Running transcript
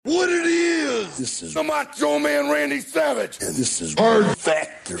This is the Macho Man Randy Savage. And this is Hard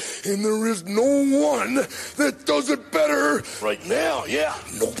Factor. And there is no one that does it better right now. Yeah,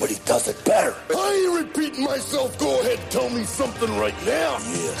 nobody does it better. I ain't repeating myself. Go ahead, tell me something right now.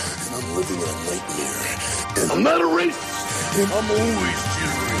 Yeah, and I'm living in a nightmare. And I'm not a racist. And I'm always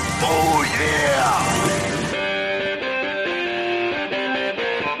cheering. Oh, yeah.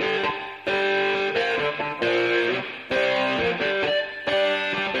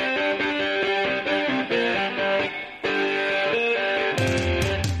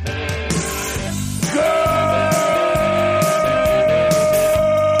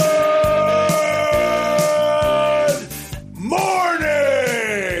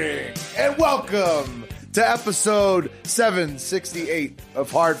 Welcome to episode 768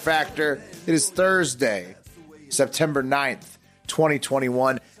 of Hard Factor. It is Thursday, September 9th,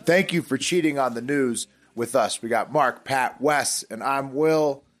 2021. Thank you for cheating on the news with us. We got Mark, Pat, Wes, and I'm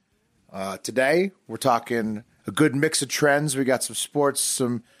Will. Today, we're talking a good mix of trends. We got some sports,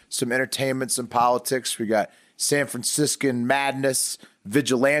 some entertainment, some politics. We got San Franciscan madness,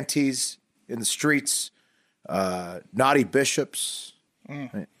 vigilantes in the streets, naughty bishops.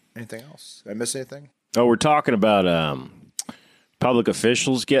 Anything else? Did I miss anything? Oh, we're talking about public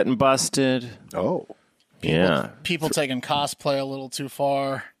officials getting busted. Oh. Yeah. People taking cosplay a little too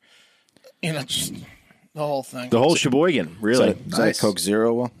far. You know, just the whole thing. The whole sheboygan, really. Is that a Coke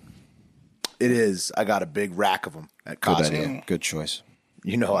Zero? Will? It is. I got a big rack of them at Good Costco. idea. Good choice.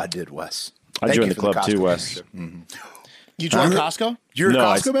 You know I did, Wes. I joined the for club too, Costco Wes. membership. You joined Costco? You're a No,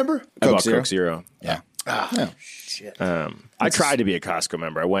 Costco member? I bought Zero? Coke Zero. Yeah. Shit. I tried to be a Costco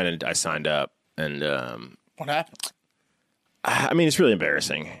member. I went and I signed up. And What happened? I mean, it's really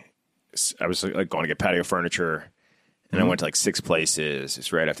embarrassing. I was like going to get patio furniture. And I went to like 6 places.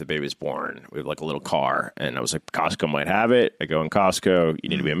 It's right after the baby was born. We have like a little car. And I was like, Costco might have it. I go in Costco. You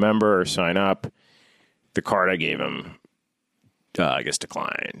need to be a member or sign up. The card I gave him, I guess,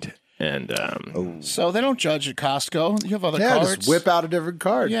 declined. And So they don't judge at Costco. You have other Yeah, cards. just whip out a different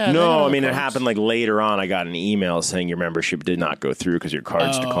card. Yeah, they have no, I other mean, it cards. happened like later on. I got an email saying your membership did not go through because your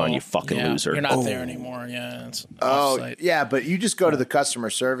card's declined, you fucking Yeah, loser. You're not there anymore. Yeah. It's Oh, offsite. yeah, but you just go to the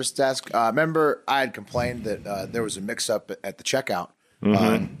customer service desk. Remember, I had complained that there was a mix-up at the checkout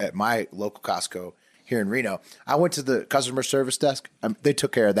at my local Costco here in Reno. I went to the customer service desk. They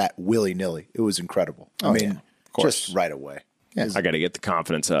took care of that willy-nilly. It was incredible. I mean, just right away. I got to get the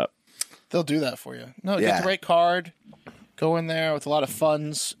confidence up. They'll do that for you. No, Yeah. get the right card. Go in there with a lot of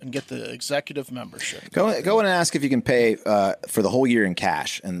funds and get the executive membership. Go in and ask if you can pay for the whole year in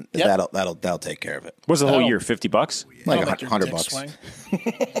cash, and Yep. that'll take care of it. What's the whole That'll- year? $50? Like Don't let your $100 dick bucks. swing.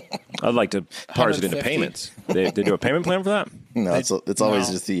 I'd like to parse it into 150. payments. They do a payment plan for that? No, it's always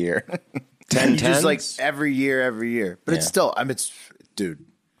just a year. 10 You just like tens? every year. But it's still, it's, dude,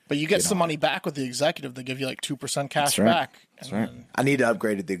 But you get some money back with the executive. They give you like 2% cash right. back. That's right. I need to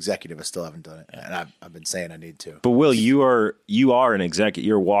upgrade to the executive. I still haven't done it. And I've been saying I need to. But Will, you are an executive.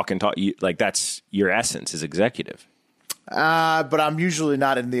 You're walk and talk. Like that's your essence is executive. But I'm usually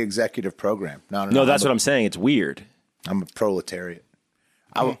not in the executive program. No, that's what I'm saying. It's weird. I'm a proletariat.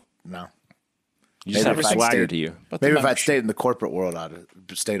 No. You just Maybe have a if I'd swagger stayed- to you. But the Maybe if I'd membership- stayed in the corporate world, I'd have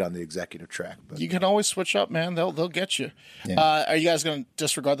stayed on the executive track. But You can always switch up, man. They'll get you. Are you guys going to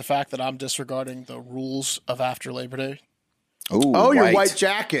disregard the fact that I'm disregarding the rules of after Labor Day? Oh, your white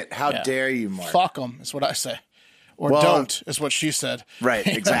jacket. How Yeah. dare you, Mark? Fuck them is what I say. Or Well- don't is what she said. Right,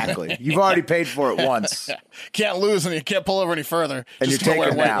 exactly. You've already paid for it once. Can't lose and you can't pull over any further. And Just you're go wear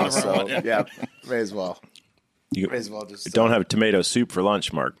taking white now, whenever I so want, yeah, may as well. You May as well just don't have tomato soup for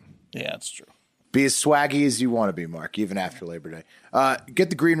lunch, Mark. Yeah, it's true. be as swaggy as you want to be, Mark, even after Labor Day. Get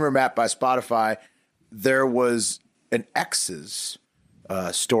the Green Room app by Spotify. There was an X's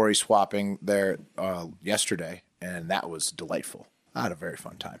story swapping there yesterday, and that was delightful. I had a very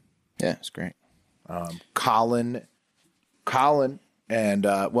fun time. Yeah, it's great. Colin, and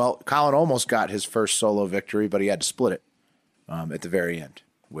Colin almost got his first solo victory, but he had to split it at the very end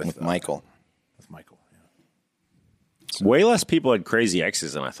with Michael. With Michael, Way less people had crazy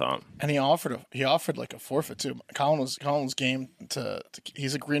X's than I thought. And he offered like a forfeit too. Colin's game to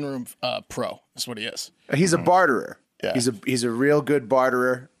he's a green room pro. That's what he is. he's a barterer. Yeah. He's a real good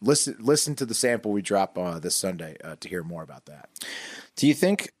barterer. Listen to the sample we drop this Sunday to hear more about that. Do you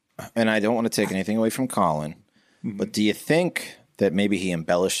think, and I don't want to take anything away from Colin, but do you think that maybe he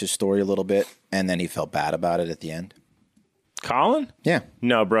embellished his story a little bit and then he felt bad about it at the end? Colin? Yeah.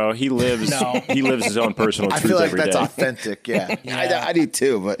 No, bro. He lives his own personal I truth feel like every that's day. authentic. Yeah. I do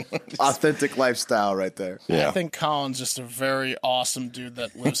too, but Authentic lifestyle right there. Yeah. I think Colin's just a very awesome dude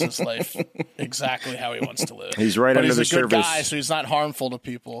that lives his life exactly how he wants to live. He's right but under he's the a good surface. guy, so he's not harmful to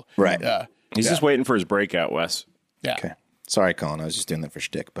people. Right. Yeah. He's just waiting for his breakout, Wes. Yeah. Okay. Sorry, Colin. I was just doing that for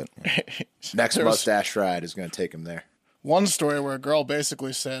shtick, but Next mustache ride is going to take him there. One story where a girl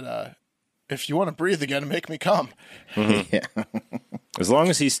basically said, if you want to breathe again, make me come. yeah. As long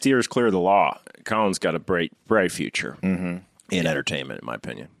as he steers clear of the law, Colin's got a bright future in entertainment, in my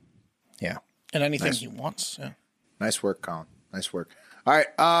opinion. Yeah. And anything he wants. Yeah. Nice work, Colin. Nice work. All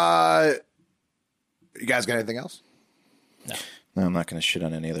right. You guys got anything else? No, I'm not going to shit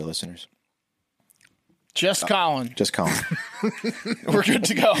on any other listeners. Just Colin. Just Colin. We're good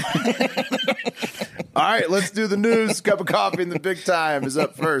to go. All right, let's do the news. Cup of coffee in the big time is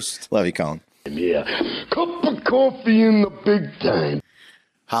up first. Love you, Colin. Yeah. Cup of coffee in the big time.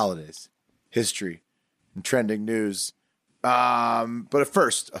 Holidays, history, and trending news. But at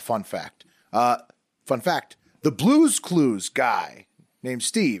first, a fun fact. The Blues Clues guy named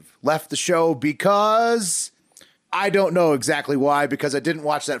Steve left the show because I don't know exactly why, because I didn't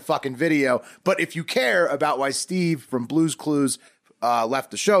watch that fucking video. But if you care about why Steve from Blues Clues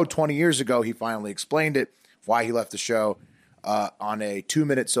left the show 20 years ago, he finally explained it, why he left the show on a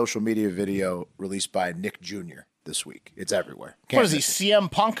 2-minute social media video released by Nick Jr. this week. It's everywhere. What is he, CM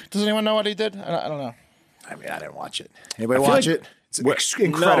Punk? Does anyone know what he did? I don't know. I mean, I didn't watch it. Anybody watch it? It's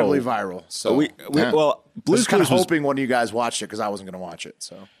incredibly viral. So Well, Blues Clues was was hoping one of you guys watched it because I wasn't going to watch it.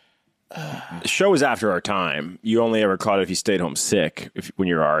 So the show was after our time. You only ever caught it if you stayed home sick when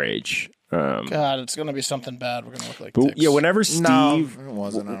you're our age. God, it's going to be something bad. We're going to look like But dicks. yeah, whenever Steve, it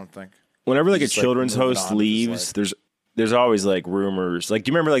wasn't. I don't think. whenever like a Just, like, children's moving host on with his leaves, there's always like rumors. Like,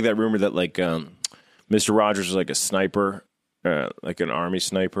 do you remember like that rumor that like Mr. Rogers was like a sniper, like an army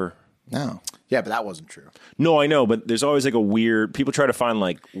sniper? No. Yeah, but that wasn't true. No, I know, but there's always like a weird. People try to find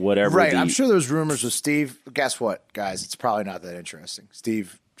like whatever. Right. I'm sure there's rumors with Steve. Guess what, guys? It's probably not that interesting.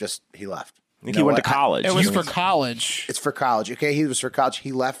 Steve he left. I think he went to college. It was for college. It's for college. Okay, he was for college.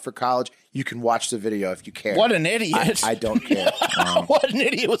 He left for college. You can watch the video if you care. What an idiot. I don't care. What an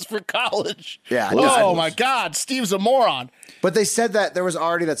idiot was for college. Yeah. Oh, my God. Steve's a moron. But they said that there was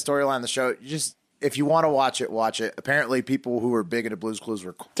already that storyline in the show. If you want to watch it, watch it. Apparently, people who were big into Blues Clues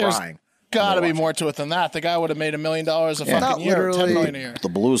were crying. Got to be more to it than that. The guy would have made $1 million a fucking year, $10 million a year. The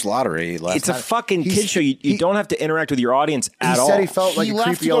Blues Lottery last It's a night. fucking kid show. You don't have to interact with your audience at all. He said he felt like He a left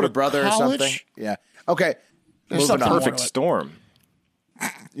creepy to go older to brother or college? something. Yeah. Okay. There's Moving something on. more Perfect to it. storm.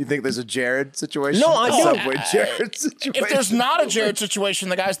 You think there's a Jared situation? No, I A don't. Subway Jared situation. If there's not a Jared situation,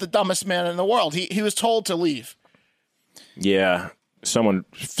 the guy's the dumbest man in the world. He was told to leave. Yeah, someone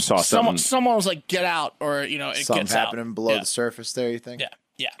saw something. Someone was like, "Get out," or it Something's gets out. happening below Yeah. the surface there, you think? Yeah,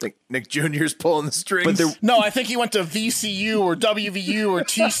 yeah. I think Nick Jr.'s pulling the strings. But No, I think he went to VCU or WVU or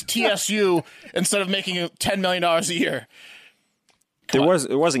TSU instead of making $10 million a year. It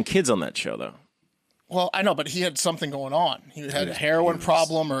wasn't kids on that show though. Well, I know, but he had something going on. He had a heroin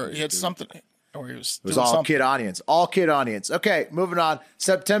problem, or he had something, or he was. It was all kid audience. All kid audience. Okay, moving on.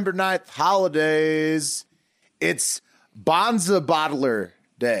 September 9th, holidays. It's Bonza Bottler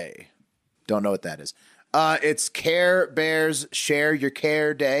Day. Don't know what that is. It's Care Bears Share Your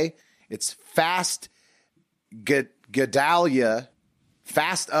Care Day. It's Fast Gedalia.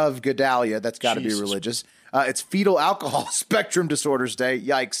 Fast of Gedalia. That's got to be religious. It's Fetal Alcohol Spectrum Disorders Day.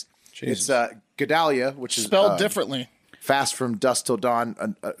 Yikes. Jesus. It's Gedalia, which is spelled differently. Fast from dusk till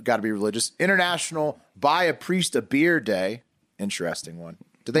dawn, got to be religious. International Buy a Priest a Beer Day. Interesting one.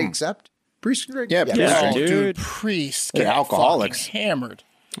 Do they accept? Priest can drink? Yeah, Oh, dude. dude, priests They're get alcoholics. fucking hammered.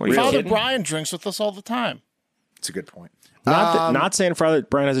 you Father kidding? Brian drinks with us all the time. It's a good point. Not saying Father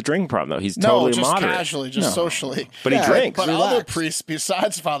Brian has a drinking problem though. He's No, totally just moderate. casually, just socially. But he drinks. But Relax. other priests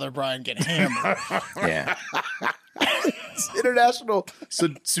besides Father Brian get hammered. Yeah. It's International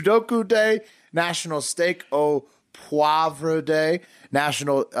Sudoku Day, National Steak au Poivre Day,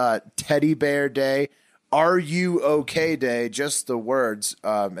 National Teddy Bear Day, Are You Okay Day, just the words.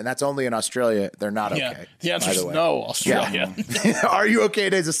 And that's only in Australia. They're not Yeah. okay. The answer by is way. no, Australia. Are You Okay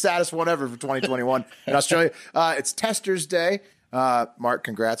Day is the saddest one ever for 2021 in Australia. It's Testers Day. Mark,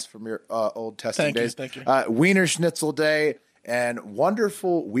 congrats from your old testing Thank you, days. thank you. Wiener Schnitzel Day and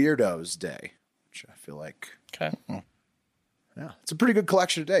Wonderful Weirdos Day, which I feel like, Okay. yeah, it's a pretty good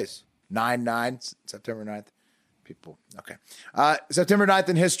collection of days. 9/9, September 9th. People, okay. September 9th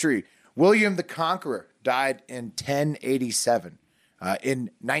in history. William the Conqueror died in 1087. In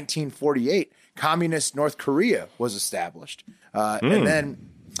 1948, communist North Korea was established. And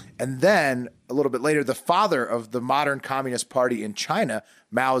then a little bit later, the father of the modern Communist Party in China,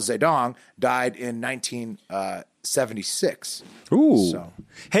 Mao Zedong, died in 1976. Ooh. So-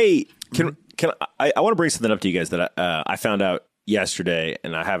 Hey, can I want to bring something up to you guys that I found out yesterday,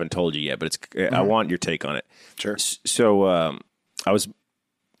 and I haven't told you yet, but I want your take on it. Sure. So I was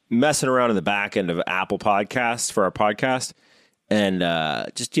messing around in the back end of Apple Podcasts for our podcast, and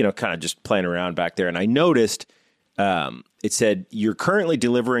just kind of just playing around back there, and I noticed it said you're currently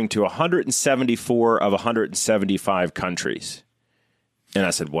delivering to 174 of 175 countries. And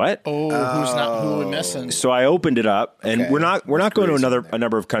I said, "What? Oh, who are we missing?" So I opened it up, and we're not going to a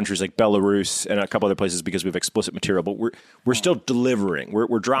number of countries like Belarus and a couple other places because we have explicit material. But we're still delivering.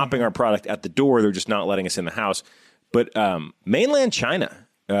 We're dropping our product at the door. They're just not letting us in the house. But mainland China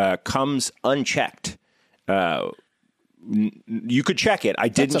comes unchecked. You could check it. I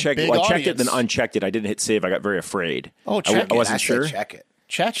didn't check it. Well, I checked it, then unchecked it. I didn't hit save. I got very afraid. Oh, check it. I wasn't sure. Check it.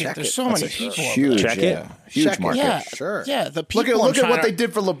 Check it. There's so many people. Huge, Check it. Huge market. Yeah, Sure. Yeah, the people. Look in at what China- they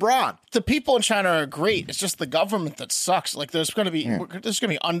did for LeBron. The people in China are great. It's just the government that sucks. Like there's going to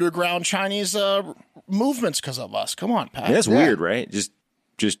be underground Chinese movements because of us. Come on, Pat. Yeah, that's weird, right?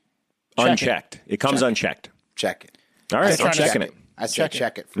 Just unchecked. It comes unchecked. Check it. All right, I'm trying to checking it. I said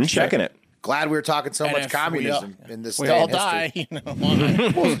check it. I'm checking it. Glad we were talking so And much if communism in this We day all and history.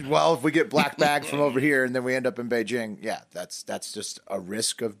 die. Well, if we get black bag from over here and then we end up in Beijing, yeah, that's just a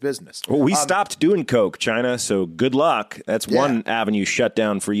risk of business. Well, we stopped doing coke, China. So good luck. That's one avenue shut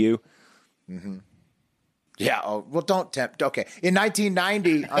down for you. Mm-hmm. Yeah. Oh, well, don't tempt. Okay. In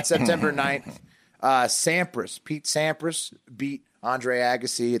 1990, on September 9th, Pete Sampras beat Andre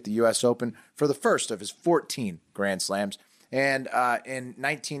Agassi at the U.S. Open for the first of his 14 Grand Slams. And in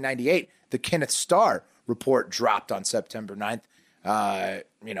 1998, the Kenneth Starr report dropped on September 9th,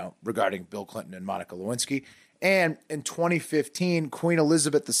 regarding Bill Clinton and Monica Lewinsky. And in 2015, Queen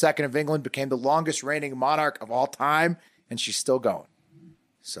Elizabeth II of England became the longest reigning monarch of all time, and she's still going.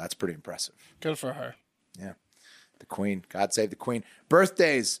 So that's pretty impressive. Good for her. Yeah. The Queen. God save the Queen.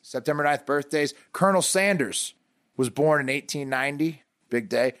 Birthdays, September 9th birthdays. Colonel Sanders was born in 1890. Big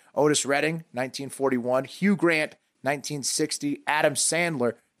day. Otis Redding, 1941. Hugh Grant, 1960. Adam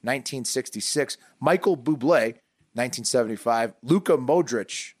Sandler, 1966. Michael Bublé, 1975. Luka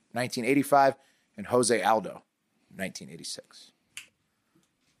Modric, 1985. And Jose Aldo, 1986.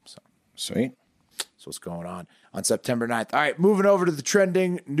 Sweet. So what's going on September 9th? All right, moving over to the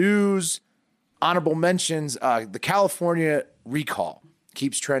trending news. Honorable mentions. The California recall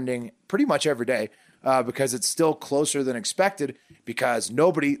keeps trending pretty much every day because it's still closer than expected because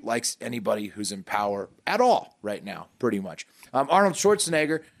nobody likes anybody who's in power at all right now, pretty much. Arnold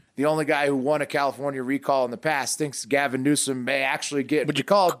Schwarzenegger, the only guy who won a California recall in the past, thinks Gavin Newsom may actually get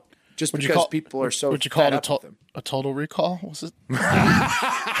recalled just because people are so Would you call fed it up with him. a total recall? Was it?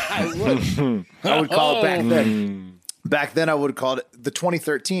 I would call it back then. Back then, I would have called it the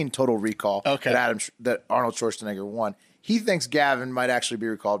 2013 Total Recall that Arnold Schwarzenegger won. He thinks Gavin might actually be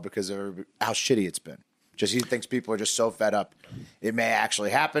recalled because of how shitty it's been. Just he thinks people are just so fed up. It may actually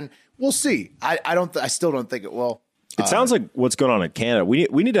happen. We'll see. I still don't think it will. It sounds like what's going on in Canada. We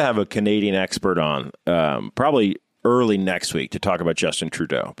need to have a Canadian expert on probably early next week to talk about Justin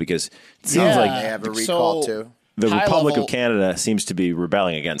Trudeau because it sounds like they have a recall too. The Republic of Canada seems to be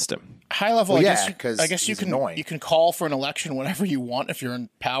rebelling against him. High level, Well, I guess you can annoying. You can call for an election whenever you want if you're in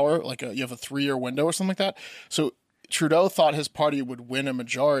power, like you have a 3-year window or something like that. So Trudeau thought his party would win a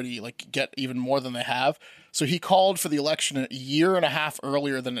majority, like get even more than they have. So he called for the election a year and a half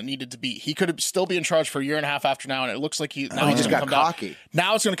earlier than it needed to be. He could still be in charge for a year and a half after now, and it looks like he just got cocky.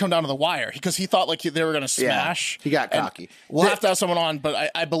 Now it's going to come down to the wire because he thought like they were going to smash. He got cocky. We'll have to have someone on,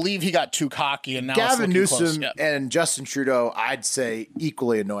 but I believe he got too cocky, and now Gavin it's looking Newsom close. and Justin Trudeau, I'd say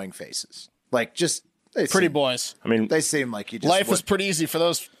equally annoying faces. Like just Pretty boys. I mean, They seem like you just Life was pretty easy for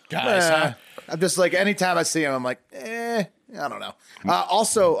those guys. Huh? I'm just like anytime I see him, I'm like, I don't know.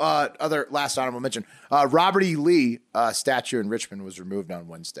 Also, other last honorable mention: Robert E. Lee statue in Richmond was removed on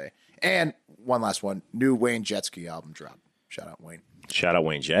Wednesday, and one last one: new Wayne Jetski album drop. Shout out Wayne. shout out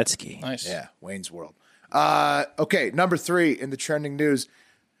Wayne Jetski. Nice. Yeah, Wayne's World. Okay, number 3 in the trending news: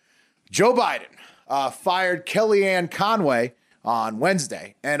 Joe Biden fired Kellyanne Conway on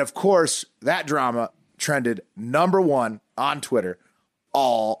Wednesday, and of course, that drama trended number 1 on Twitter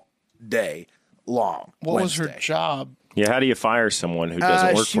all day long. What was her Wednesday. job? Yeah, how do you fire someone who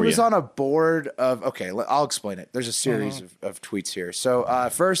doesn't work She for was you? on a board of, I'll explain it. There's a series of tweets here. So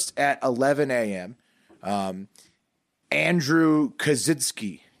first at 11 a.m., Andrew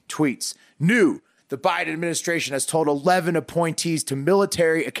Kaczynski tweets, new, the Biden administration has told 11 appointees to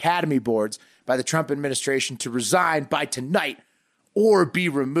military academy boards by the Trump administration to resign by tonight or be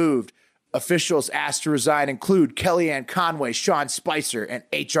removed. Officials asked to resign include Kellyanne Conway, Sean Spicer, and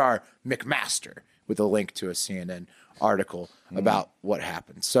H.R. McMaster, with a link to a CNN article about what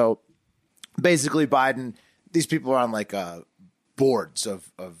happened. So basically Biden, these people are on like boards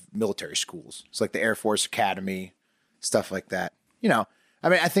of military schools. It's like the Air Force Academy, stuff like that. You know, I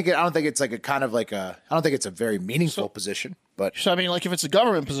mean, I don't think it's like I don't think it's a very meaningful position. But so I mean, like if it's a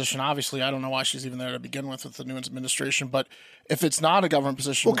government position, obviously, I don't know why she's even there to begin with the new administration. But if it's not a government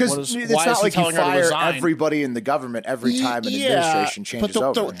position, because it's why not is like he telling you her to fire resign? everybody in the government every time an administration changes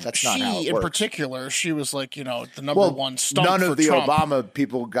over. That's not how it works. In particular, she was like, the number one stump none for of the Trump. Obama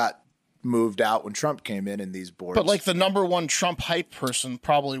people got moved out when Trump came in these boards. But like the number one Trump hype person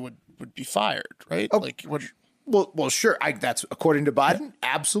probably would be fired, right? Oh, like would. Well, sure. That's according to Biden,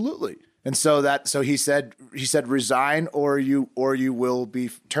 absolutely. And so he said resign or you will be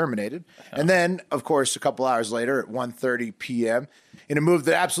terminated. Yeah. And then, of course, a couple hours later at 1:30 p.m., in a move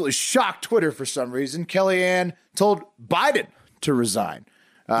that absolutely shocked Twitter for some reason, Kellyanne told Biden to resign.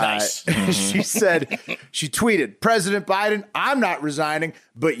 Nice. She tweeted, President Biden, I'm not resigning,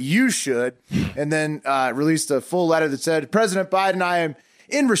 but you should. And then released a full letter that said, President Biden, I am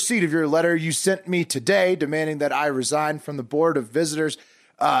in receipt of your letter you sent me today demanding that I resign from the Board of Visitors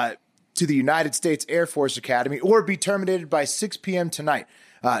to the United States Air Force Academy or be terminated by 6 p.m. tonight.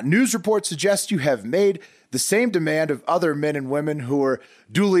 News reports suggest you have made the same demand of other men and women who are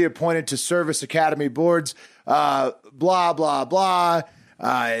duly appointed to service academy boards. Blah, blah, blah.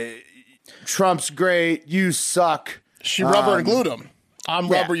 Trump's great. You suck. She rubber and glued him. I'm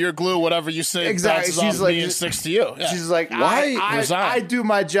rubber, you're glue, whatever you say. Exactly. She's like, me and sticks to you. Yeah. She's like, I do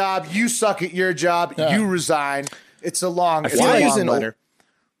my job. You suck at your job. Yeah. You resign. It's a long letter.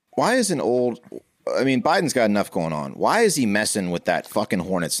 Why isn't Biden's got enough going on. Why is he messing with that fucking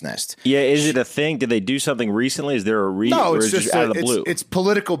hornet's nest? Yeah, is it a thing? Did they do something recently? Is there a reason? No, it's just out of the blue. It's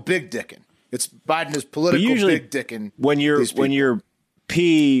political big dicking. Biden is political big dicking. When you're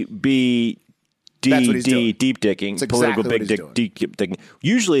PBDD deep dicking, exactly political big dick deep dicking.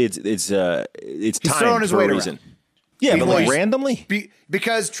 Usually it's timed for a reason. Around. Yeah, but like randomly?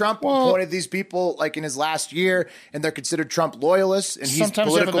 Because Trump appointed these people like in his last year, and they're considered Trump loyalists, and he's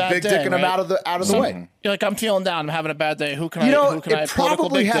political big dicking them out of the way. You're like, I'm feeling down. I'm having a bad day. Who can I political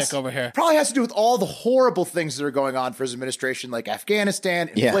big dick over here? Probably has to do with all the horrible things that are going on for his administration, like Afghanistan,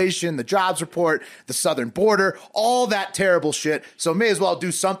 inflation, the jobs report, the southern border, all that terrible shit. So may as well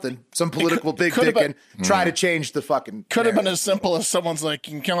do something, some political big dicking, try to change the fucking Could have been as simple as someone's like,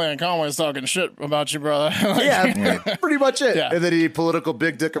 Kellyanne Conway's talking shit about you, brother. Pretty much it. Yeah. And then he political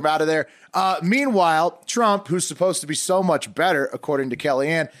big dick him out of there. Meanwhile, Trump, who's supposed to be so much better, according to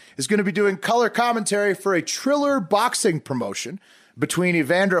Kellyanne, is going to be doing color commentary for a Triller boxing promotion between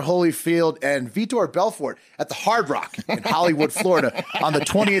Evander Holyfield and Vitor Belfort at the Hard Rock in Hollywood, Florida on the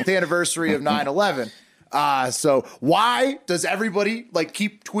 20th anniversary of 9/11. So why does everybody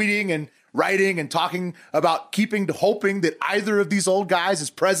keep tweeting and writing and talking about hoping that either of these old guys is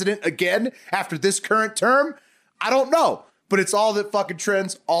president again after this current term? I don't know, but it's all that fucking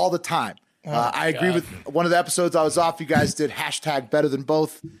trends all the time. I agree with one of the episodes I was off. You guys did hashtag better than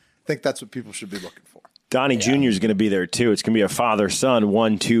both. I think that's what people should be looking for. Donnie Jr. is going to be there too. It's going to be a father-son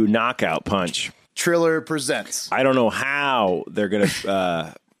 1-2 knockout punch. Triller presents. I don't know how they're going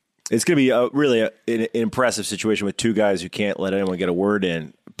to. It's going to be really an impressive situation with two guys who can't let anyone get a word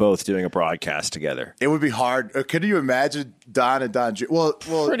in, both doing a broadcast together. It would be hard. Could you imagine Don and Don Jr.? Well,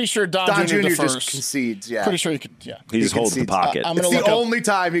 pretty sure Don Jr. just concedes. Yeah, pretty sure he could. Yeah, he just holds the pocket. It's the only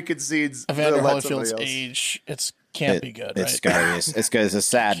time he concedes. Evander Holyfield's age, can't be good. It's gotta be. It's a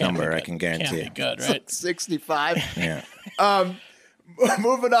sad number. I can guarantee. Can't be good, right? 65. Yeah.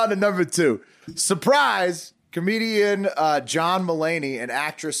 Moving on to number 2. Surprise! Comedian John Mulaney and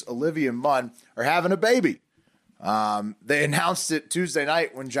actress Olivia Munn are having a baby. They announced it Tuesday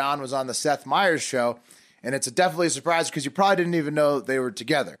night when John was on the Seth Meyers show, and it's definitely a surprise because you probably didn't even know they were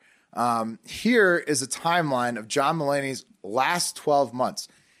together. Here is a timeline of John Mulaney's last 12 months.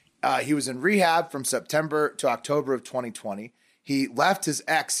 He was in rehab from September to October of 2020. He left his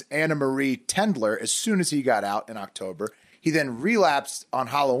ex, Anna Marie Tendler, as soon as he got out in October. He then relapsed on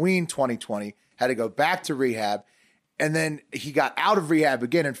Halloween 2020, had to go back to rehab, and then he got out of rehab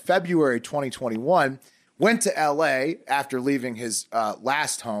again in February 2021, went to L.A. after leaving his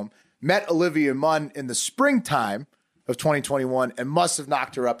last home, met Olivia Munn in the springtime of 2021, and must have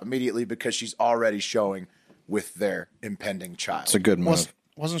knocked her up immediately because she's already showing with their impending child. It's a good move.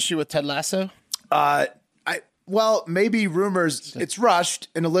 Wasn't she with Ted Lasso? Well, maybe rumors. It's rushed,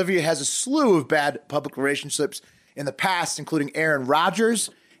 and Olivia has a slew of bad public relationships in the past, including Aaron Rodgers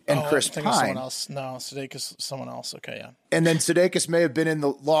and Chris Pine. Someone else. No, Sudeikis, someone else. Okay, yeah. And then Sudeikis may have been in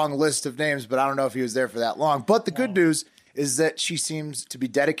the long list of names, but I don't know if he was there for that long. But the good news is that she seems to be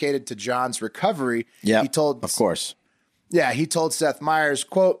dedicated to John's recovery. Yeah, of course. Yeah, he told Seth Meyers,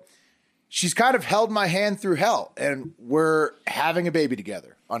 quote, "She's kind of held my hand through hell, and we're having a baby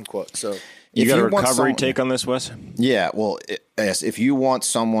together," unquote. So You got a want recovery take on this, Wes? Yeah, well, yes. If you want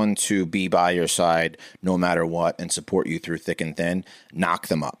someone to be by your side no matter what and support you through thick and thin, knock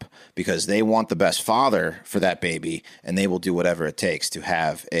them up because they want the best father for that baby, and they will do whatever it takes to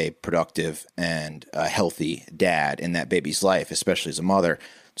have a productive and a healthy dad in that baby's life, especially as a mother.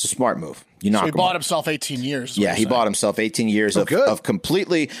 It's a smart move. You knock So he him bought up. himself 18 years. Yeah, he bought himself 18 years of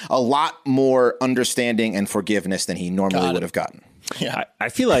completely a lot more understanding and forgiveness than he normally would have gotten. Yeah, I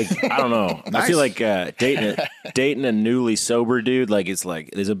feel like I don't know. I feel like dating a newly sober dude. Like it's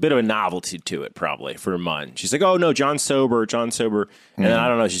like there's a bit of a novelty to it, probably for Mun. She's like, oh no, John's sober, and then I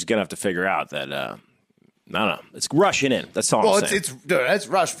don't know. She's gonna have to figure out that I don't know. It's rushing in. That's all I'm saying. It's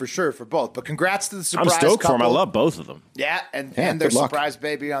rushed for sure for both. But congrats to the surprise I'm stoked couple. for them. I love both of them. Yeah, and their good luck. surprise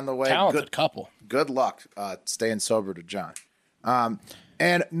baby on the way. talented couple. Good luck staying sober to John.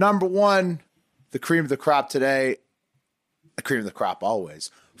 And number one, the cream of the crop today, the cream of the crop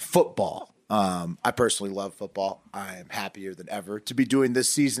always, football. I personally love football. I am happier than ever to be doing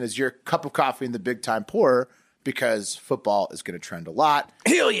this season as your cup of coffee in the big time pourer because football is going to trend a lot.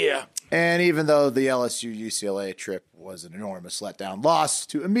 Hell yeah. And even though the LSU-UCLA trip was an enormous letdown loss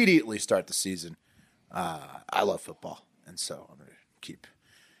to immediately start the season, I love football. And so I'm going to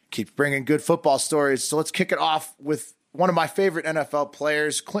keep bringing good football stories. So let's kick it off with one of my favorite NFL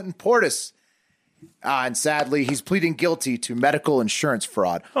players, Clinton Portis. And sadly, he's pleading guilty to medical insurance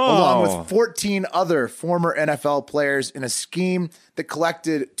fraud, along with 14 other former NFL players in a scheme that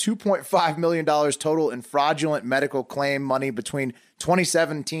collected $2.5 million total in fraudulent medical claim money between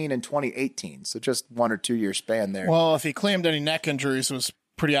 2017 and 2018. So just 1 or 2 year span there. Well, if he claimed any neck injuries, it was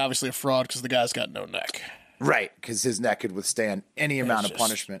pretty obviously a fraud because the guy's got no neck. Right, because his neck could withstand any amount of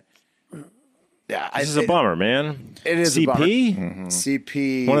punishment. Yeah, This is a bummer, man. It is CP? a bummer.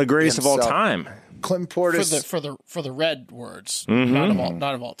 CP, One of the greatest of all himself. time. Clinton Portis. For the red words, not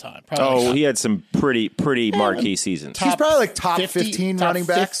of all time. Probably He had some pretty marquee seasons. He's probably like top 50, 15 top running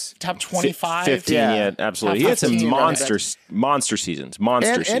backs. top 25. 15, yeah, absolutely. He had some 15 monster seasons.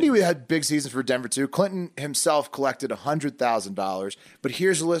 And he had big seasons for Denver, too. Clinton himself collected $100,000. But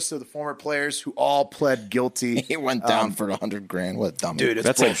here's a list of the former players who all pled guilty. He went down for $100,000. What a dummy. Dude, it's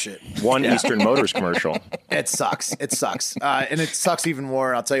That's bullshit. like one Eastern Motors commercial. It sucks. It sucks. And it sucks even more,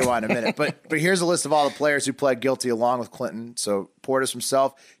 and I'll tell you why in a minute. But here's a list of all the players who pled guilty along with Clinton. So Portis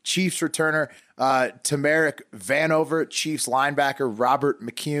himself, Chiefs returner, Tamarick Vanover, Chiefs linebacker, Robert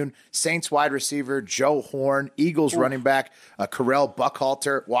McCune, Saints wide receiver, Joe Horn, Eagles running back, Carell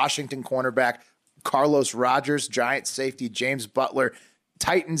Buckhalter, Washington cornerback, Carlos Rogers, Giants safety, James Butler,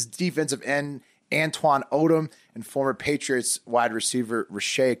 Titans defensive end, Antoine Odom, and former Patriots wide receiver,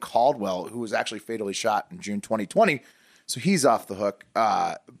 Rashae Caldwell, who was actually fatally shot in June 2020. So he's off the hook.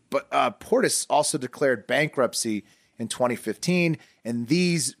 But Portis also declared bankruptcy in 2015, and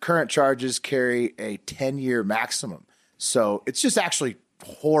these current charges carry a 10-year maximum. So it's just actually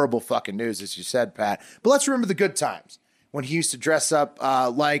horrible fucking news, as you said, Pat. But let's remember the good times when he used to dress up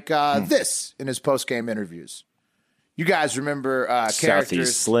like this in his post-game interviews. You guys remember characters.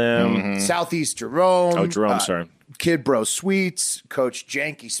 Southeast Slim. Southeast Jerome. Oh, Jerome, sorry. Kid Bro Sweets, Coach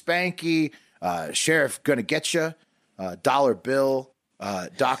Janky Spanky, Sheriff Gonna Getcha, Dollar Bill,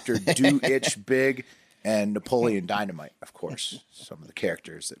 Dr. Do Itch Big, and Napoleon Dynamite, of course. Some of the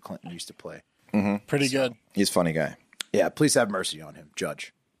characters that Clinton used to play. Pretty good. He's a funny guy. Yeah, please have mercy on him,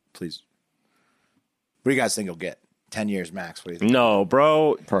 Judge. Please. What do you guys think he'll get? 10 years max. What do you think? No,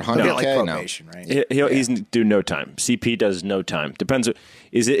 bro. Per He'll get like 100K, probation, right? He's do no time. CP does no time. Depends.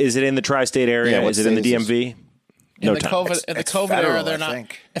 Is it in the tri-state area? Yeah, what is it in the state is DMV? In No the time. COVID, in the It's COVID federal, era, they're I not.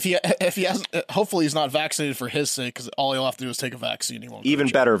 think. If he hasn't, hopefully he's not vaccinated for his sake, because all he'll have to do is take a vaccine. He won't. Even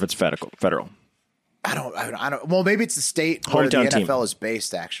better if it's federal. I don't. Well, maybe it's the state where the Hometown NFL team. is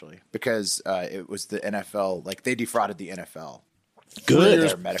based, actually, because it was the NFL. Like they defrauded the NFL.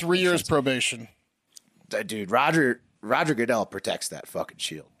 Good. 3 years probation. Dude, Roger Goodell protects that fucking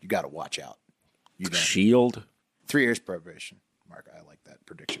shield. You got to watch out. You know, Shield. 3 years probation. Mark, I like that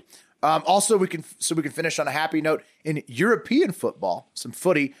prediction. Also, we can finish on a happy note in European football. Some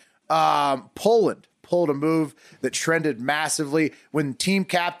footy. Poland pulled a move that trended massively when team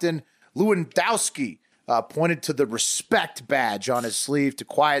captain Lewandowski pointed to the respect badge on his sleeve to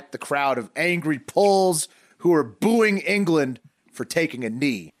quiet the crowd of angry Poles who were booing England for taking a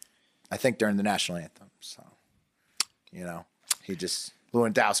knee, I think during the national anthem. So,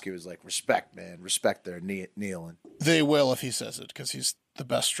 Lewandowski was like, respect, man. Respect their kneeling. They will if he says it, because he's the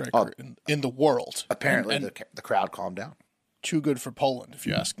best striker in the world. Apparently, And the crowd calmed down. too good for Poland, if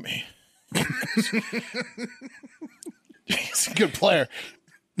you ask me. He's a good player.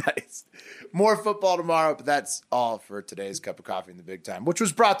 Nice. More football tomorrow, but that's all for today's Cup of Coffee in the Big Time, which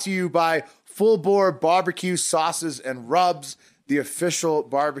was brought to you by Full Bore Barbecue Sauces and Rubs, the official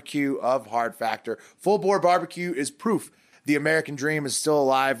barbecue of Hard Factor. Full Bore Barbecue is proof the American dream is still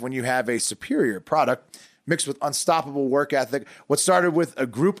alive when you have a superior product mixed with unstoppable work ethic. What started with a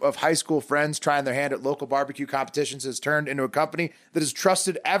group of high school friends trying their hand at local barbecue competitions has turned into a company that is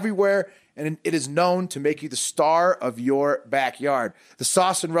trusted everywhere, and it is known to make you the star of your backyard. The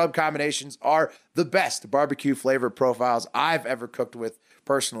sauce and rub combinations are the best barbecue flavor profiles I've ever cooked with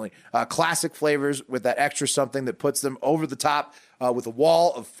personally. Classic flavors with that extra something that puts them over the top with a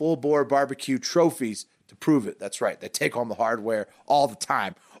wall of Full Bore Barbecue trophies to prove it. That's right. They take home the hardware all the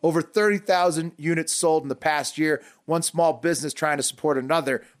time. Over 30,000 units sold in the past year. One small business trying to support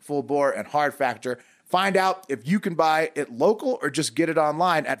another. Full Bore and Hard Factor. Find out if you can buy it local or just get it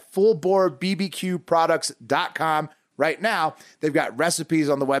online at fullborebbqproducts.com. Right now, they've got recipes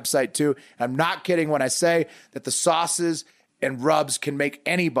on the website too. I'm not kidding when I say that the sauces and rubs can make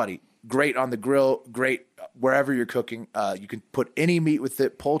anybody great on the grill, great wherever you're cooking. You can put any meat with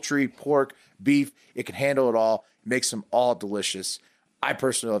it, poultry, pork, beef. It can handle it all. It makes them all delicious. I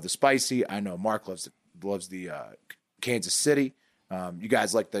personally love the spicy. I know Mark loves the Kansas City. You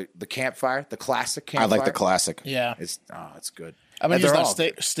guys like the campfire, the classic campfire? I like the classic. Yeah. It's good. I've been And using they're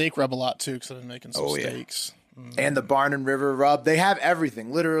that all steak rub a lot too because I've been making some yeah. steaks. and the Barn and River rub. They have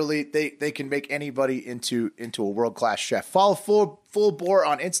everything. Literally, they can make anybody into a world-class chef. Follow Full Bore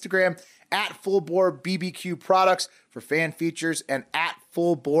on Instagram at Full Bore BBQ Products for fan features and at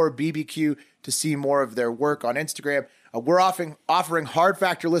Full Bore BBQ to see more of their work on Instagram. We're offering Hard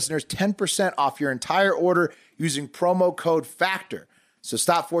Factor listeners 10% off your entire order using promo code FACTOR. So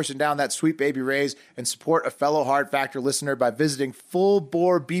stop forcing down that sweet baby raise and support a fellow Hard Factor listener by visiting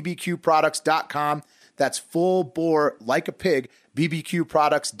fullborebbqproducts.com. That's Full Bore, like a pig,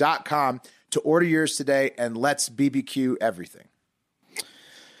 bbqproducts.com to order yours today, and let's BBQ everything.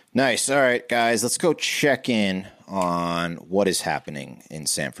 Nice. All right, guys, let's go check in on what is happening in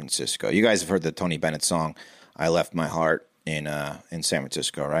San Francisco. You guys have heard the Tony Bennett song, I Left My Heart in San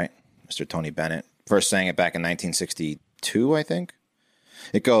Francisco, right? Mr. Tony Bennett. First sang it back in 1962, I think.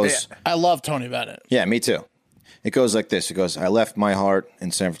 It goes... Yeah, I love Tony Bennett. Yeah, me too. It goes like this. It goes, I left my heart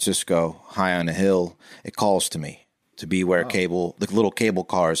in San Francisco, high on a hill. It calls to me to be where the little cable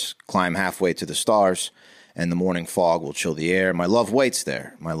cars climb halfway to the stars, and the morning fog will chill the air. My love waits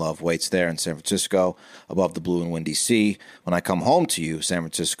there. My love waits there in San Francisco, above the blue and windy sea. When I come home to you, San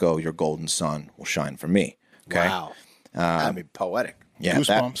Francisco, your golden sun will shine for me. Okay? Wow. I mean, poetic. Yeah,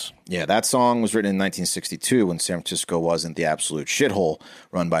 Goosebumps. That song was written in 1962 when San Francisco wasn't the absolute shithole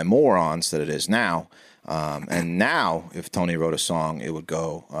run by morons that it is now. And now, if Tony wrote a song, it would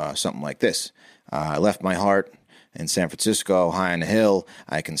go something like this. I left my heart in San Francisco, high on a hill.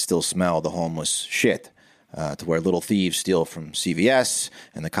 I can still smell the homeless shit. To where little thieves steal from CVS,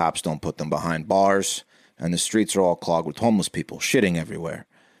 and the cops don't put them behind bars, and the streets are all clogged with homeless people shitting everywhere.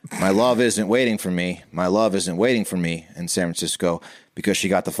 My love isn't waiting for me. My love isn't waiting for me in San Francisco because she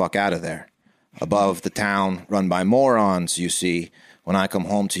got the fuck out of there. Above the town run by morons, you see. When I come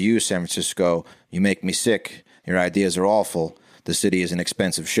home to you, San Francisco, you make me sick. Your ideas are awful. The city is an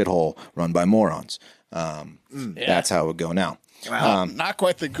expensive shithole run by morons. That's how it would go now. Wow. Not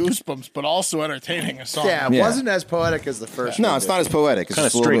quite the Goosebumps, but also entertaining a song. Yeah, it wasn't as poetic as the first one. No, it's not as poetic. It's Kind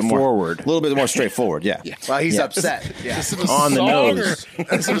of just a little bit more straightforward. A little bit more straightfortort, yeah. Well, he's upset. Yeah. Is it a On the song nose.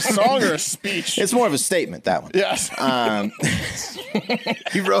 Is it a song or a speech? It's more of a statement, that one. Yes.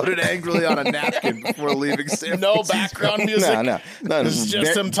 He wrote it angrily on a napkin before leaving San No Francisco. background music. No. This is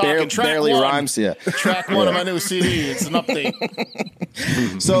just him talking. Track barely one. rhymes, yeah. Track one of my new CD. It's an update.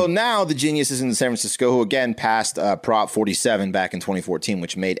 So now the geniuses in San Francisco, who again passed Prop 47 back in 2014,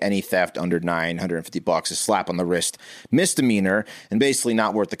 which made any theft under $950 a slap on the wrist misdemeanor and basically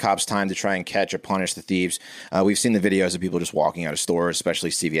not worth the cops' time to try and catch or punish the thieves. We've seen the videos of people just walking out of stores,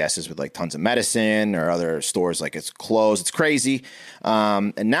 especially CVS's, with like tons of medicine, or other stores like it's closed. It's crazy.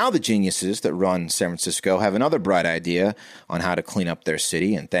 And now the geniuses that run San Francisco have another bright idea on how to clean up their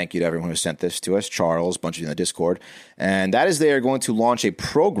city. And thank you to everyone who sent this to us, Charles, a bunch of you in the Discord. And that is they are going to launch a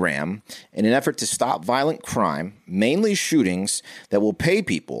program in an effort to stop violent crime, mainly shootings, that will pay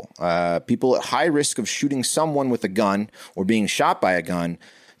people at high risk of shooting someone with a gun or being shot by a gun,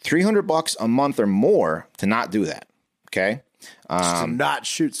 $300 a month or more to not do that. Okay? To not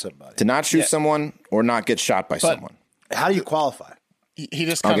shoot somebody. To not shoot someone or not get shot by someone. How do you qualify? He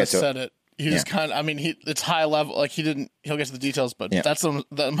just kind of get to said it. He just kind of, I mean, it's high level. Like he'll get to the details, but that's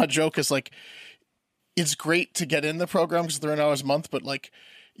my joke is like, it's great to get in the program because $300 a month, but like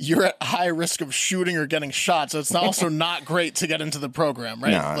you're at high risk of shooting or getting shot. So it's also not great to get into the program,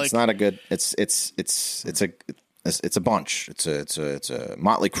 right? No, it's not a good. It's a bunch. It's a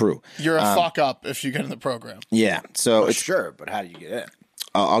motley crew. You're a fuck up if you get in the program. Yeah. So it's Sure, but how do you get in?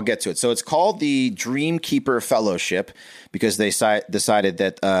 I'll get to it. So it's called the Dreamkeeper Fellowship because they decided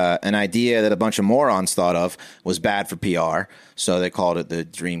that an idea that a bunch of morons thought of was bad for PR. So they called it the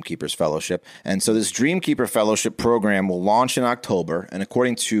Dreamkeepers Fellowship. And so this Dreamkeeper Fellowship program will launch in October. And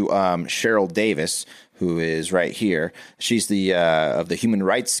according to Cheryl Davis, who is right here, she's the of the Human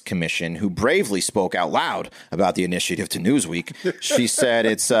Rights Commission, who bravely spoke out loud about the initiative to Newsweek. She said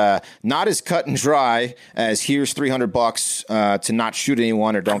it's not as cut and dry as here's $300 to not shoot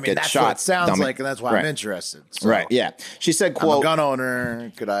anyone or don't get that's shot. What it sounds dummy. like, and that's why I'm interested. So, Right? Yeah. She said, I'm a "quote gun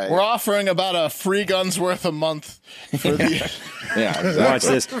owner. Could I?" We're offering about a free guns worth a month for the. Yeah, exactly. Watch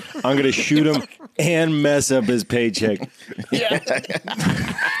this. I'm going to shoot him and mess up his paycheck. Yeah.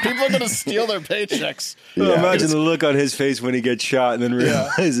 People are going to steal their paychecks. Imagine the look on his face when he gets shot and then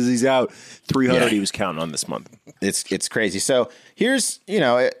realizes he's out. 300 he was counting on this month. It's crazy. So here's,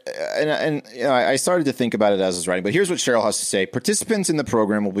 I started to think about it as I was writing, but here's what Cheryl has to say. Participants in the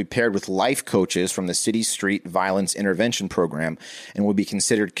program will be paired with life coaches from the City Street Violence Intervention Program and will be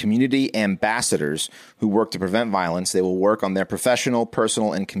considered community ambassadors who work to prevent violence. They will work on their professional,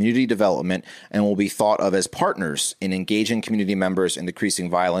 personal, and community development and will be thought of as partners in engaging community members in decreasing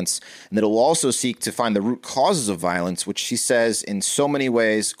violence. And that it will also seek to find the root causes of violence, which she says in so many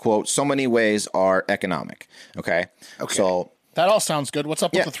ways, quote, so many ways are economic. Okay. So that all sounds good. What's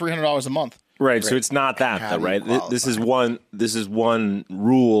up with the $300 a month? Right. So it's not that, though, right? This is one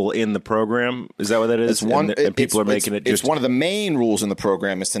rule in the program. Is that what that is? It's one, and people are making it. It's one of the main rules in the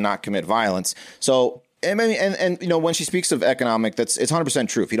program is to not commit violence. So, and when she speaks of economic, it's 100%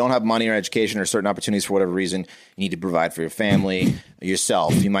 true. If you don't have money or education or certain opportunities for whatever reason, you need to provide for your family,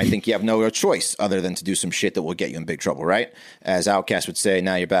 yourself. You might think you have no choice other than to do some shit that will get you in big trouble, right? As Outkast would say,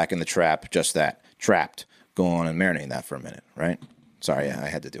 now you're back in the trap. Just that, trapped. Go on and marinate that for a minute, right? Sorry, I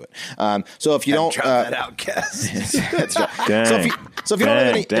had to do it. So if you don't, that Outcast. So if you don't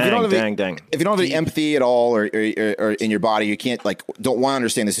have any empathy at all, or in your body, you can't don't want to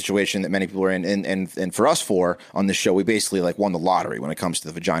understand the situation that many people are in, and for us on this show, we basically won the lottery when it comes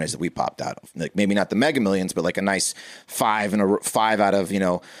to the vaginas that we popped out of. Maybe not the Mega Millions, but a nice 5 out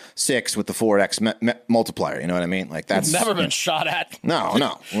of 6 with the 4x multiplier. You know what I mean? That's never been shot at.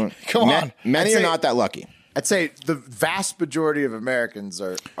 No. Come on. Many are not that lucky. I'd say the vast majority of Americans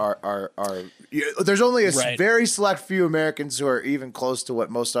are there's only a very select few Americans who are even close to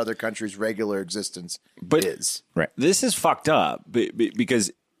what most other countries' regular existence is. Right. This is fucked up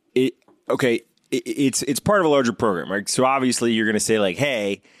because it's part of a larger program, right? So obviously you're going to say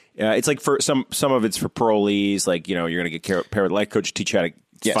hey, it's for some of it's for parolees, you're going to get paired with a life coach, teach you how to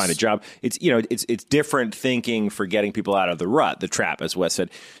find a job. It's it's different thinking for getting people out of the rut, the trap, as Wes said.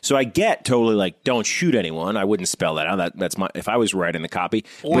 So I get totally don't shoot anyone. I wouldn't spell that out. That's my if I was writing the copy.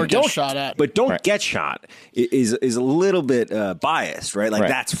 Or get shot at. But don't get shot is a little bit biased, right?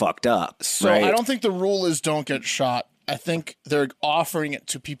 That's fucked up. So right? I don't think the rule is don't get shot. I think they're offering it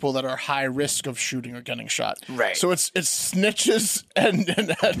to people that are high risk of shooting or getting shot. Right. So it's snitches and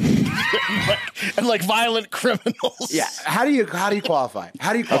violent criminals. Yeah. How do you qualify?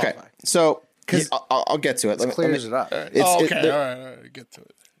 Okay. So I'll get to it. Clears it up. All right. Get to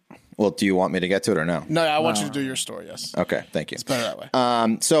it. Well, do you want me to get to it or no? No, I want you to do your story. Yes. Okay, thank you. It's better that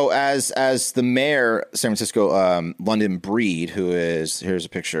way. So as the mayor of San Francisco, London Breed, here's a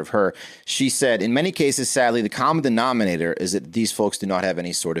picture of her. She said, in many cases, sadly, the common denominator is that these folks do not have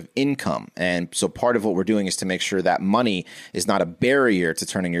any sort of income, and so part of what we're doing is to make sure that money is not a barrier to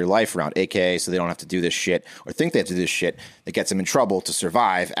turning your life around. AKA, so they don't have to do this shit or think they have to do this shit that gets them in trouble to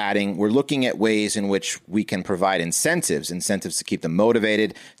survive. Adding, we're looking at ways in which we can provide incentives to keep them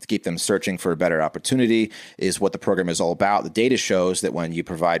motivated, to keep them searching for a better opportunity is what the program is all about. The data shows that when you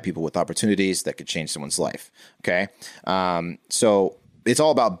provide people with opportunities, that could change someone's life. Okay. So it's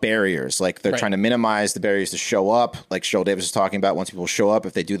all about barriers. They're trying to minimize the barriers to show up. Like Cheryl Davis is talking about, once people show up,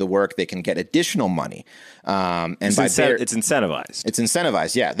 if they do the work, they can get additional money. It's incentivized. It's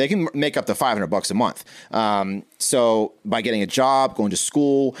incentivized. Yeah. They can make up to $500 a month. So by getting a job, going to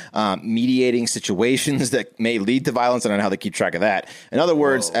school, mediating situations that may lead to violence, I don't know how they keep track of that. In other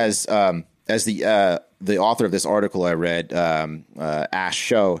words, as the author of this article I read, Ash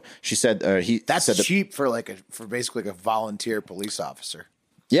Show, she said that's cheap for for basically a volunteer police officer.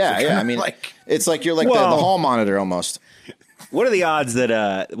 Yeah, yeah. I mean, it's like you're the hall monitor almost. What are the odds that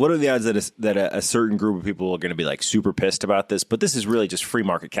a certain group of people are going to be like super pissed about this? But this is really just free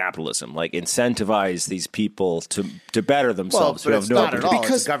market capitalism. Like incentivize these people to better themselves. Well, but it's not at all.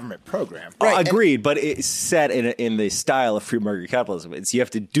 Because it's a government program. Right, agreed, but it's set in the style of free market capitalism. It's you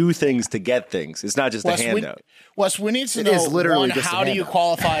have to do things to get things. It's not just a handout. Wes, we need to It know is literally one, just a how do you handout.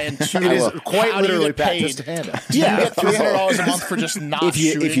 qualify, and two, It is quite how do you literally get paid? just a handout. Do you get $300 a month for just not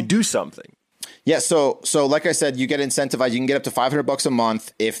shooting? if you do something. Yeah, so like I said, you get incentivized. You can get up to $500 a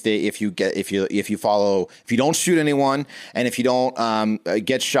month if you don't shoot anyone, and if you don't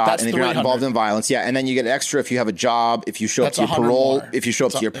get shot, That's and if you're not involved in violence. Yeah, and then you get extra if you have a job, if you show up to your parole, more. if you show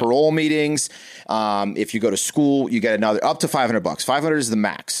up to your parole meetings, if you go to school, you get another up to $500. $500 is the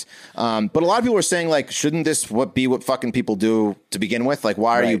max. But a lot of people are saying like, shouldn't this be what fucking people do to begin with? Like,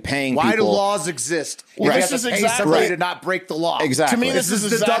 why are you paying? Why people? do laws exist? Well, You this have to is pay exactly- somebody Right. to not break the law. Exactly. To me, This is the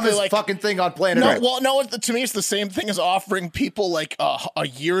exactly dumbest like, fucking thing on planet No, Earth. well, no. To me, it's the same thing as offering people like a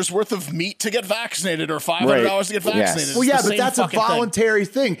year's worth of meat to get vaccinated or $500 to get vaccinated. Yes. It's Well, yeah, the but same that's a fucking thing. voluntary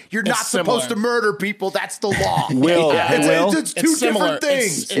thing. You're not supposed to similar. murder people. That's the law. Will, it's two It's similar. different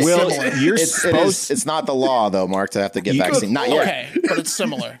things. It's Will, similar. you're It's not the law though, Mark, to have to get vaccinated. Not yet. Okay, but it's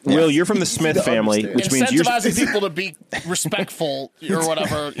similar. Will, you're from the Smith family, which means you're Incentivizing people to be respectful or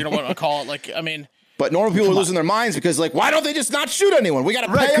whatever, you know what I call it. Like, I mean, But normal people are losing their minds because, like, why don't they just not shoot anyone? We got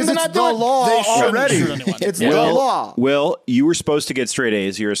to Right, pay them because to it's not the do it. law They shouldn't already. shoot anyone. It's Yeah. the law. Will, you were supposed to get straight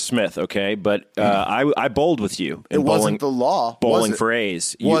A's. You're a Smith, okay? But I bowled with you. It wasn't the law. Bowling was it? for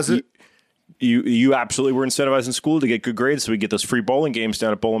A's. Was it? You absolutely were incentivized in school to get good grades so we get those free bowling games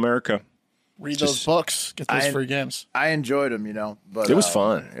down at Bowl America. read those books, get those free games. I enjoyed them, but It was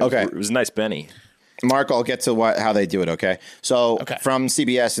fun. It was a nice Benny. Mark, I'll get to how they do it, okay? So from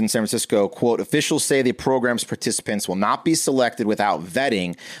CBS in San Francisco, quote, officials say the program's participants will not be selected without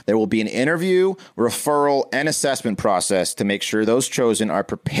vetting. There will be an interview, referral, and assessment process to make sure those chosen are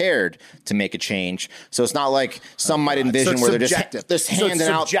prepared to make a change. So it's not like some might envision so where it's they're subjective. just handing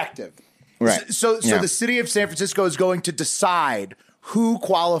out. Subjective. Right. So the city of San Francisco is going to decide who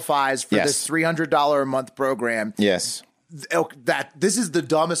qualifies for this $300 a month program. Yes. That this is the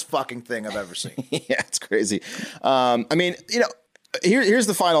dumbest fucking thing I've ever seen. Yeah, it's crazy. I mean, here's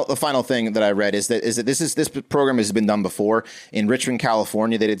the final thing that I read is that this program has been done before in Richmond,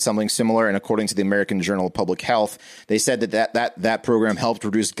 California. They did something similar, and according to the American Journal of Public Health, they said that program helped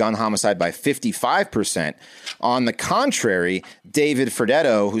reduce gun homicide by 55%. On the contrary, David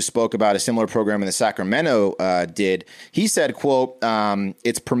Fredetto, who spoke about a similar program in the Sacramento, he said, quote,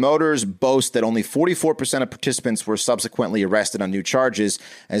 its promoters boast that only 44% of participants were subsequently arrested on new charges,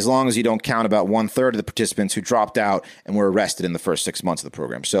 as long as you don't count about 1/3 of the participants who dropped out and were arrested in the first 6 months of the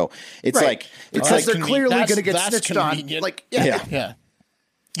program. So it's Right. Because they're clearly going to get that's snitched on. convenient. Like, Yeah.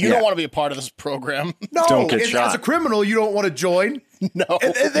 You don't want to be a part of this program. No, Don't get and shot. as a criminal, you don't want to join. No.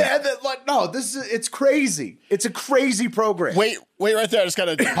 It's crazy. It's a crazy program. Wait right there. I just got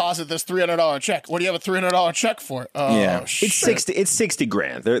to deposit this $300 check. What do you have a $300 check for? Oh, Yeah. It's 60. It's 60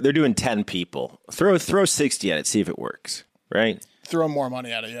 grand. They're doing 10 people. Throw 60 at it. See if it works. Right. Throw more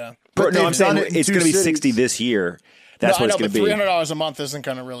money at it. Yeah. But No, I'm they've saying done it in it's two going to be cities. 60 this year. That's No, what I know, it's going but to be. $300 a month isn't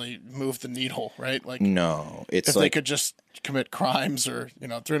going to really move the needle, right? Like, no, it's if like they could just commit crimes or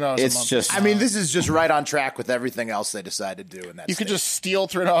 $300 a month. it's just. I mean, this is just right on track with everything else they decided to do in that. you could just steal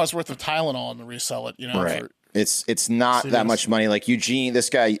 $300 worth of Tylenol and resell it. Right. For, It's not that much money. Like this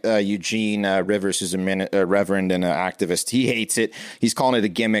guy Eugene Rivers, who's a reverend and an activist, he hates it. He's calling it a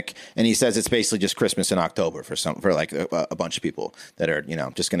gimmick, and he says it's basically just Christmas in October for like a bunch of people that are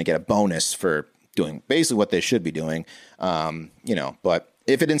just going to get a bonus for doing basically what they should be doing. But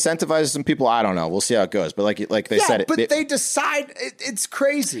if it incentivizes some people, I don't know. We'll see how it goes. But like they said, they decide. It's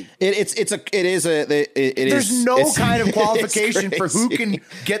crazy. There's no kind of qualification for who crazy. can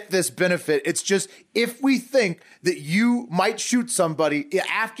get this benefit. It's just if we think that you might shoot somebody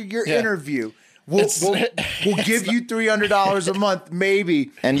after your interview, we'll give you $300 a month,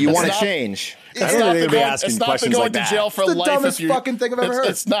 maybe. And you want to not- change. I don't think they'd be asking it's not the questions going like to that. jail for It's the life. dumbest if you, fucking thing I've ever heard.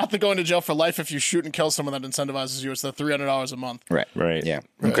 It's not the going to jail for life if you shoot and kill someone that incentivizes you. It's the $300 a month. Right. Right. Yeah.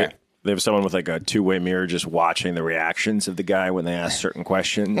 Okay. They have someone with like a two-way mirror just watching the reactions of the guy when they ask certain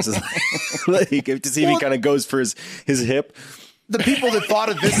questions. Like, to see if he kind of goes for his hip. The people that thought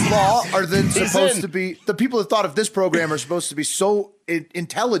of this law are then supposed in. to be the people that thought of this program are supposed to be so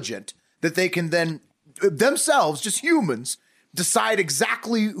intelligent that they can then themselves, just humans, decide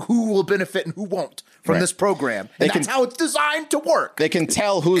exactly who will benefit and who won't from this program. And that's how it's designed to work. They can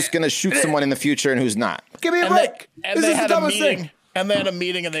tell who's going to shoot someone in the future and who's not. Give me a And break. they, and This they is the had a dumbest meeting. thing. And they had a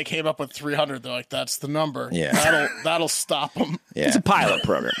meeting and they came up with 300. They're like, that's the number. Yeah. That'll stop them. Yeah. It's a pilot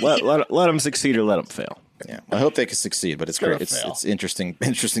program. Let them succeed or let them fail. Yeah, I hope they can succeed, but it's gonna great. fail. It's interesting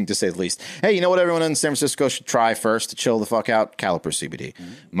to say the least. Hey, you know what everyone in San Francisco should try first to chill the fuck out? Caliper CBD.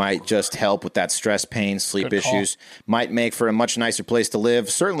 Might just help with that stress, pain, sleep Good call. issues. Might make for a much nicer place to live.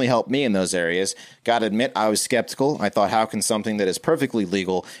 Certainly helped me in those areas. Gotta admit, I was skeptical. I thought, how can something that is perfectly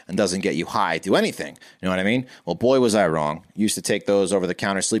legal and doesn't get you high do anything? You know what I mean? Well, boy, was I wrong. Used to take those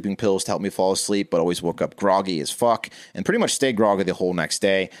over-the-counter sleeping pills to help me fall asleep, but always woke up groggy as fuck and pretty much stayed groggy the whole next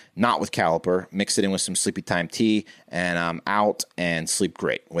day. Not with Caliper. Mix it in with some sleepy time tea, and I'm out and sleep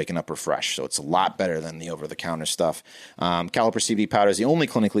great, waking up refreshed. So it's a lot better than the over-the-counter stuff. Caliper CBD powder is the only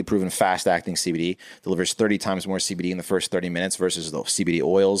clinically proven fast-acting CBD. Delivers 30 times more CBD in the first 30 minutes versus the CBD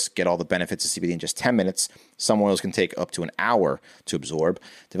oils. Get all the benefits of CBD in just 10 minutes. Some oils can take up to an hour to absorb.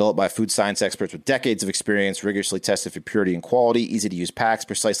 Developed by food science experts with decades of experience, rigorously tested for purity and quality. Easy-to-use packs,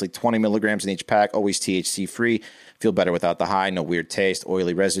 precisely 20 milligrams in each pack, always THC-free. Feel better without the high, no weird taste,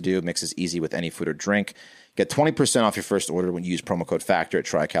 oily residue, mixes easy with any food or drink. Get 20% off your first order when you use promo code FACTOR at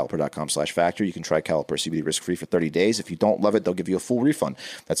trycaliper.com/factor. You can try Caliper CBD risk-free for 30 days. If you don't love it, they'll give you a full refund.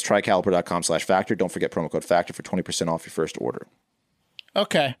 That's trycaliper.com/factor. Don't forget promo code FACTOR for 20% off your first order.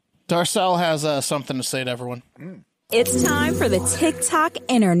 Okay. Darcel has something to say to everyone. It's time for the TikTok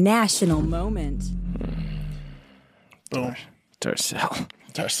International Moment. Boom. Darcel.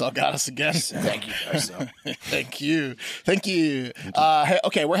 Darcel got us again. Thank you, Darcel. Thank you. Hey,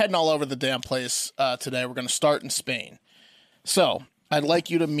 okay, we're heading all over the damn place today. We're going to start in Spain. So I'd like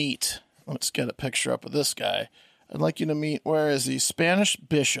you to meet, let's get a picture up of this guy. I'd like you to meet, where is he? Spanish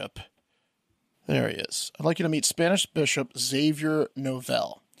Bishop. There he is. I'd like you to meet Spanish Bishop Xavier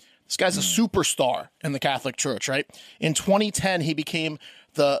Novell. This guy's a superstar in the Catholic Church, right? In 2010, he became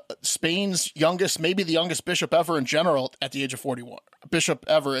Spain's youngest, maybe the youngest bishop ever in general at the age of 41. Bishop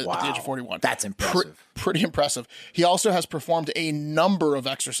ever at the age of 41. That's impressive. Pretty impressive. He also has performed a number of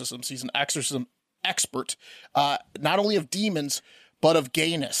exorcisms. He's an exorcism expert, not only of demons, but of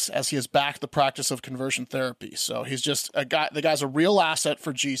gayness, as he has backed the practice of conversion therapy. So he's just a guy. The guy's a real asset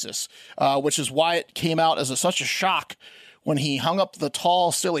for Jesus, which is why it came out as such a shock when he hung up the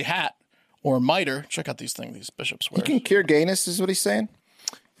tall, silly hat or mitre. Check out these things these bishops wear. You can cure gayness, is what he's saying?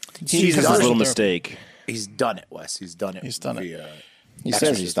 He's a little mistake. He's done it, Wes. He's done it. He's done it. He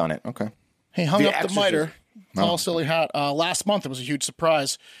says he's done it. Okay. He hung The up the exorcism. mitre, tall, silly hat. Last month, it was a huge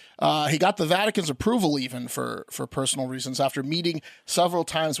surprise. He got the Vatican's approval even for personal reasons after meeting several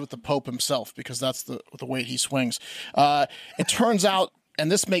times with the Pope himself, because that's the way he swings. It turns out,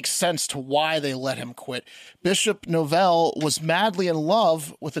 and this makes sense to why they let him quit, Bishop Novell was madly in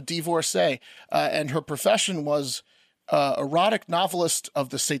love with a divorcee, and her profession was erotic novelist of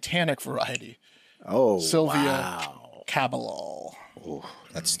the satanic variety. Oh, Sylvia wow. Caballal. Oh,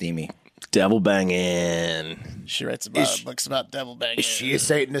 that's steamy. Devil banging. She writes about books about devil banging. Is she a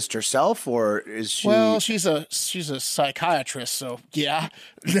Satanist herself, or is she? Well, she's a psychiatrist, so yeah.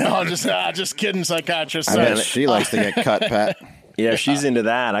 No, just kidding, psychiatrist. I bet she likes to get cut, Pat. Yeah, if she's into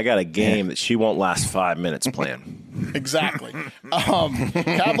that, I got a game that she won't last 5 minutes playing. Exactly.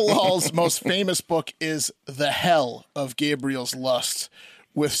 Caballal's most famous book is The Hell of Gabriel's Lust,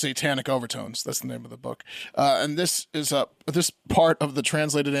 with satanic overtones. That's the name of the book. And this is this part of the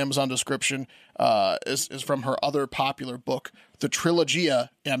translated Amazon description is from her other popular book, The Trilogia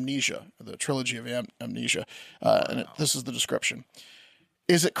Amnesia, the Trilogy of Amnesia. And this is the description.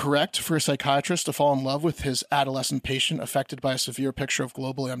 Is it correct for a psychiatrist to fall in love with his adolescent patient affected by a severe picture of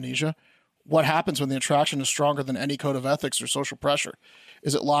global amnesia? What happens when the attraction is stronger than any code of ethics or social pressure?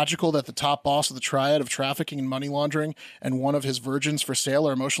 Is it logical that the top boss of the triad of trafficking and money laundering and one of his virgins for sale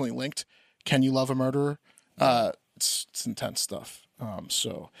are emotionally linked? Can you love a murderer? It's intense stuff.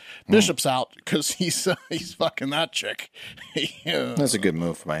 Bishop's out because he's fucking that chick. That's a good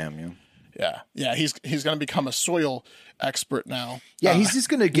move by him, Yeah. He's going to become a soil expert now. Yeah, he's just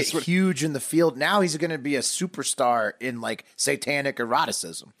going to get huge in the field. Now he's going to be a superstar in like satanic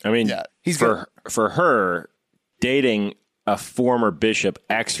eroticism. I mean, Yeah. He's for her, dating a former bishop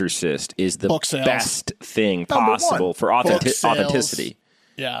exorcist is the Book sales. best thing Number possible one. for Book sales. authenticity.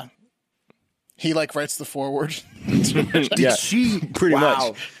 Yeah. He writes the foreword. Did she pretty wow.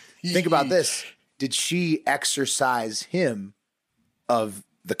 much. Think about this. Did she exorcise him of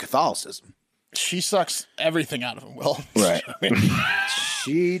the Catholicism? She sucks everything out of him, Will. Right.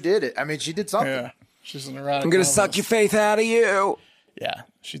 She did it. I mean, she did something. Yeah. She's an erotic I'm going to novelist. suck your faith out of you. Yeah,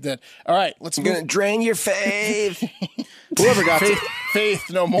 she did. All right, let's I'm going to move. drain your faith. Whoever got to Faith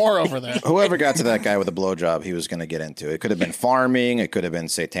no more over there. whoever got to that guy with a blowjob, he was going to get into it. It could have been farming. It could have been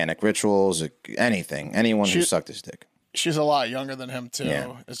satanic rituals. Anything. Anyone who sucked his dick. She's a lot younger than him, too.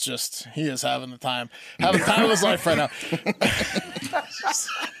 Yeah. It's just, he is having the time of his life right now.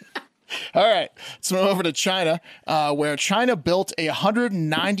 All right, let's Let's move over to China, where China built a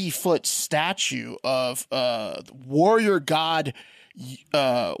 190-foot statue of warrior god,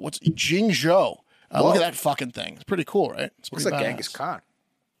 Jingzhou. Look at that fucking thing. It's pretty cool, right? It's Looks pretty like badass. Genghis Khan.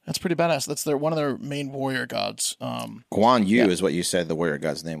 That's pretty badass. That's one of their main warrior gods. Guan Yu is what you said the warrior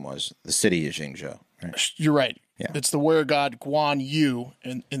god's name was. The city is Jingzhou. Right? You're right. Yeah. It's the warrior god Guan Yu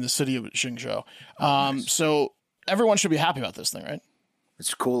in the city of Jingzhou. So everyone should be happy about this thing, right?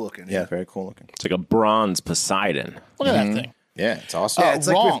 It's cool looking. Yeah, very cool looking. It's like a bronze Poseidon. Look at that thing. Yeah, it's awesome. Yeah, it's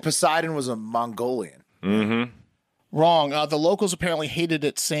like wrong. if Poseidon was a Mongolian. Wrong. The locals apparently hated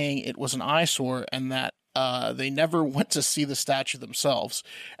it, saying it was an eyesore and that they never went to see the statue themselves.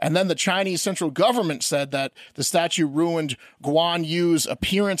 And then the Chinese central government said that the statue ruined Guan Yu's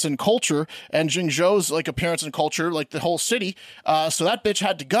appearance and culture and Jingzhou's appearance and culture, like the whole city. So that bitch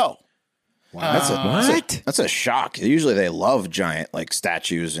had to go. Wow. That's a shock. Usually they love giant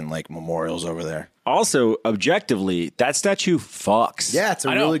statues and memorials over there. Also, objectively, that statue fucks. Yeah, it's a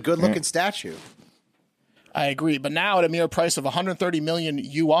really good looking statue. I agree. But now at a mere price of 130 million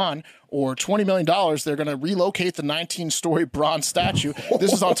yuan or $20 million, they're going to relocate the 19-story bronze statue.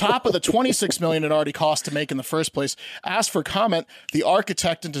 This is on top of the $26 million it already cost to make in the first place. Asked for comment, the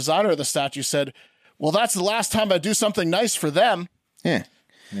architect and designer of the statue said, well, that's the last time I do something nice for them. Yeah.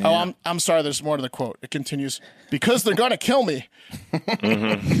 Oh, I'm sorry. There's more to the quote. It continues, because they're going to kill me.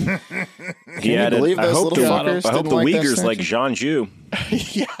 Can you believe those little fuckers? I hope the Uyghurs like Jean Ju.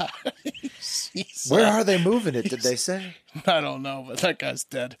 Yeah. Where are they moving it, did they say? I don't know, but that guy's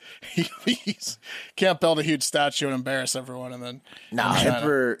dead. He's can't build a huge statue and embarrass everyone and then... No,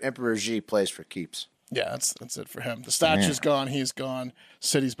 Emperor Xi plays for keeps. Yeah, that's it for him. The statue's gone. He's gone.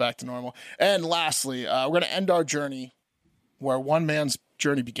 City's back to normal. And lastly, we're going to end our journey where one man's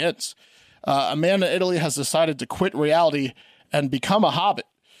journey begins. A man in Italy has decided to quit reality and become a hobbit.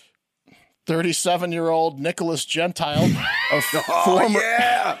 37-year-old Nicholas Gentile, a former...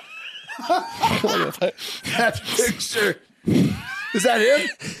 Yeah! That picture. Is that him?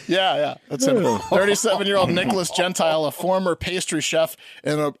 Yeah. That's him. 37-year-old Nicholas Gentile, a former pastry chef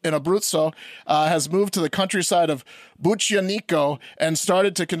in Abruzzo, has moved to the countryside of Buccianico and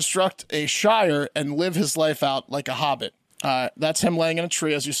started to construct a shire and live his life out like a hobbit. That's him laying in a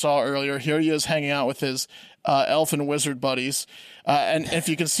tree, as you saw earlier. Here he is hanging out with his elf and wizard buddies. And if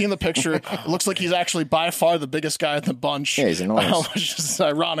you can see in the picture, it looks like he's actually by far the biggest guy in the bunch. Yeah, he's enormous. Which is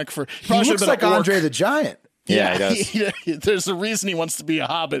ironic for... He looks like Andre the Giant. Yeah, he does. There's a reason he wants to be a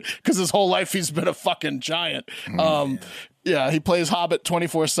hobbit, because his whole life he's been a fucking giant. Yeah, he plays Hobbit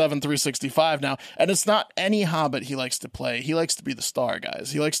 24/7, 365 now. And it's not any Hobbit he likes to play. He likes to be the star,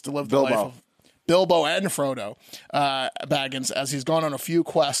 guys. He likes to live the life of Bilbo and Frodo Baggins, as he's gone on a few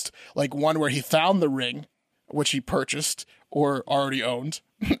quests, like one where he found the ring, which he purchased or already owned,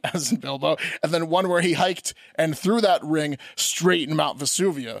 as in Bilbo, and then one where he hiked and threw that ring straight in Mount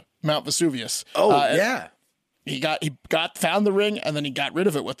Vesuvius. Oh, yeah. He found the ring, and then he got rid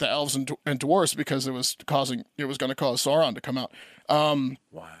of it with the elves and dwarves because it was going to cause Sauron to come out. Wow.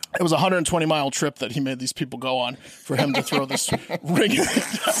 It was a 120-mile trip that he made these people go on for him to throw this ring.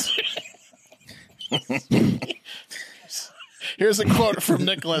 Here's a quote from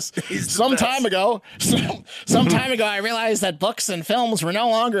Nicholas. Some time ago, I realized that books and films were no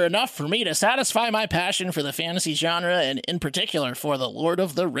longer enough for me to satisfy my passion for the fantasy genre, and in particular for the Lord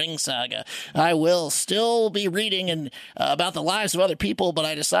of the Rings saga. I will still be reading about the lives of other people, but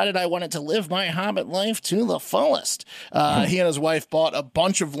I decided I wanted to live my Hobbit life to the fullest. He and his wife bought a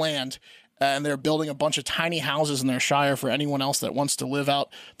bunch of land, and they're building a bunch of tiny houses in their shire for anyone else that wants to live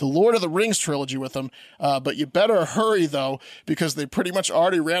out the Lord of the Rings trilogy with them. But you better hurry, though, because they pretty much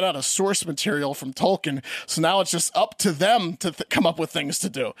already ran out of source material from Tolkien. So now it's just up to them to come up with things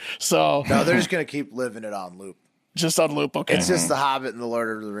to do. So no, they're just going to keep living it on loop. Just on loop, okay. It's just The Hobbit and The Lord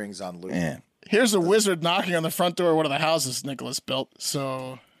of the Rings on loop. Yeah. Here's a wizard knocking on the front door of one of the houses Nicholas built.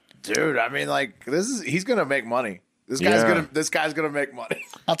 So, dude, I mean, he's going to make money. This guy's gonna make money.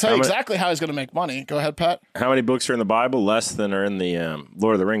 I'll tell you exactly how he's gonna make money. Go ahead, Pat. How many books are in the Bible? Less than are in the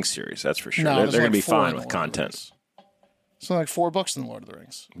Lord of the Rings series. That's for sure. No, they're going to be fine with content. So like 4 books in the Lord of the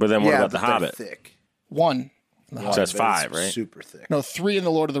Rings. But then what about the Hobbit? Thick. 1. So that's 5, right? Super thick. No, 3 in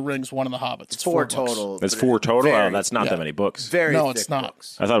the Lord of the Rings, 1 in the Hobbit. It's 4 books. total. That's 4 total. That's not that many books. Very no, thick it's not.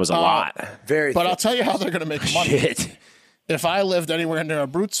 books. I thought it was a lot. Very. But thick. I'll tell you how they're going to make money. Shit. If I lived anywhere near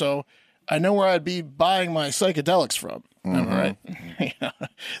Abruzzo, I know where I'd be buying my psychedelics from. Am I right?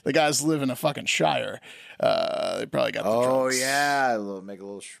 The guys live in a fucking shire. They probably got the drugs. Yeah, make a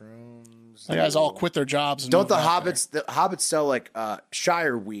little shrooms. The guys all quit their jobs. And Don't the move out there. hobbits sell like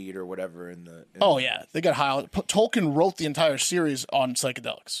shire weed or whatever in the? Oh yeah, they got high. Tolkien wrote the entire series on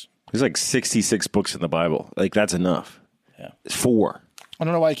psychedelics. There's like 66 books in the Bible. Like, that's enough. Yeah. 4. I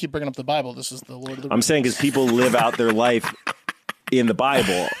don't know why you keep bringing up the Bible. This is the Lord of the Rings. I'm saying because people live out their life in the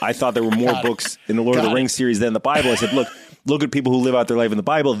Bible. I thought there were more books in the Lord of the Rings series than the Bible. I said, look at people who live out their life in the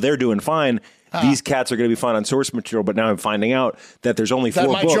Bible. They're doing fine. These cats are going to be fine on source material, but now I'm finding out that there's only 4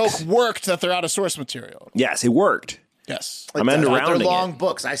 books. That my joke worked, that they're out of source material. Yes, it worked. Yes. Like, I'm end-arounding they're long it.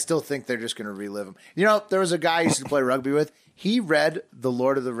 books. I still think they're just going to relive them. You know, there was a guy I used to play rugby with. He read the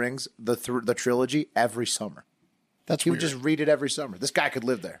Lord of the Rings, the trilogy, every summer. That's He weird. would just read it every summer. This guy could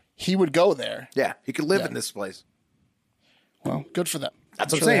live there. He would go there. Yeah, he could live in this place. Well, good for them.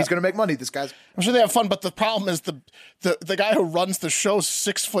 That's what I'm saying. He's going to make money. This guy's. I'm sure they have fun, but the problem is the guy who runs the show's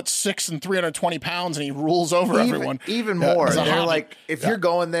 6'6" and 320 pounds, and he rules over everyone. Even more. as a They're hobby. like, if you're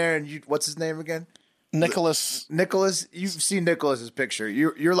going there and you, what's his name again? Nicholas. You've seen Nicholas's picture.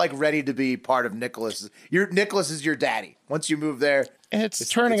 You're like ready to be part of Nicholas. Nicholas is your daddy. Once you move there, It's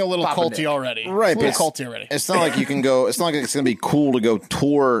turning a little Papa culty Nick. already. Right, It's a but little culty already. It's not like you can go. It's not like it's going to be cool to go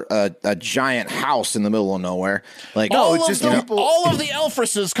tour a giant house in the middle of nowhere. Like, it's just people. All of the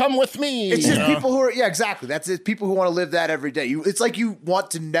Elfresses come with me. It's just people who are exactly. That's it. People who want to live that every day. It's like you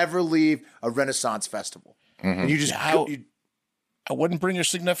want to never leave a Renaissance festival, and you just I wouldn't bring your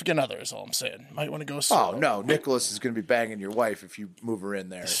significant other, is all I'm saying. Might want to go Oh solo. no, Nicholas is going to be banging your wife if you move her in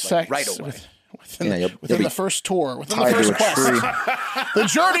there Sex right away. Within the first tour, within the tied to first a quest. The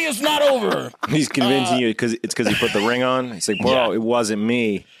journey is not over. He's convincing you because he put the ring on. He's like, bro, it wasn't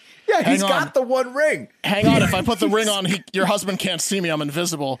me. Yeah, he's Hang got on. the one ring. Hang on, if I put the ring on, your husband can't see me. I'm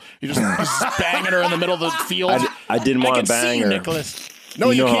invisible. You're just banging her in the middle of the field. I didn't want I to can bang see her. Nicholas. No,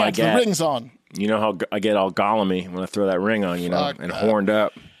 You you, know how I can't. The get. ring's on. You know how I get all Gollum-y when I throw that ring on, Fuck and that. horned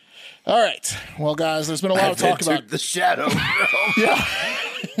up. All right. Well, guys, there's been a lot of talk about the shadow.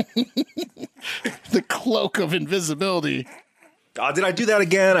 the cloak of invisibility. Oh, did I do that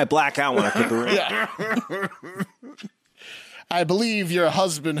again? I black out when I put the ring. Yeah. I believe your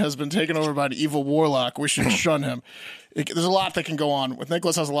husband has been taken over by an evil warlock. We should shun him. There's a lot that can go on. With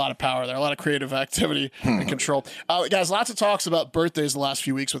Nicholas has a lot of power there, a lot of creative activity and control. Guys, lots of talks about birthdays the last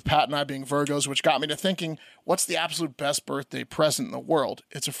few weeks with Pat and I being Virgos, which got me to thinking, what's the absolute best birthday present in the world?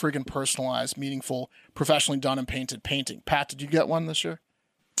 It's a friggin' personalized, meaningful, professionally done and painted painting. Pat, did you get one this year?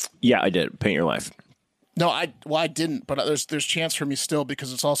 Yeah, I did. Paint your life. No, I didn't, but there's chance for me still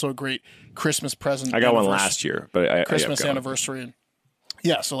because it's also a great Christmas present. I got one last year, but Christmas I got one. anniversary. And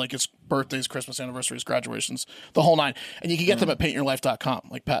yeah, so like it's birthdays, Christmas anniversaries, graduations, the whole nine. And you can get them at paintyourlife.com,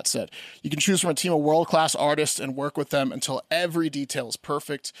 like Pat said. You can choose from a team of world-class artists and work with them until every detail is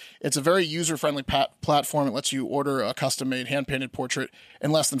perfect. It's a very user-friendly platform. It lets you order a custom-made, hand-painted portrait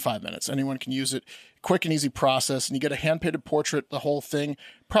in less than 5 minutes. Anyone can use it. Quick and easy process, and you get a hand-painted portrait, the whole thing,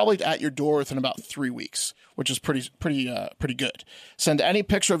 probably at your door within about 3 weeks, which is pretty good. Send any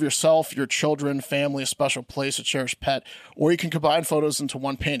picture of yourself, your children, family, a special place, a cherished pet, or you can combine photos into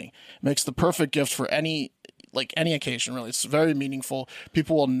one painting. It makes the perfect gift for any occasion, really. It's very meaningful.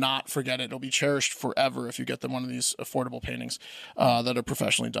 People will not forget it. It'll be cherished forever if you get them one of these affordable paintings that are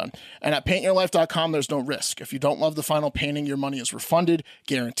professionally done. And at paintyourlife.com, there's no risk. If you don't love the final painting, your money is refunded,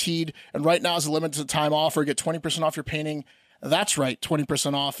 guaranteed. And right now is a limited time offer. Get 20% off your painting. That's right,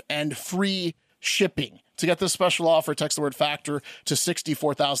 20% off and free shipping. To get this special offer, text the word FACTOR to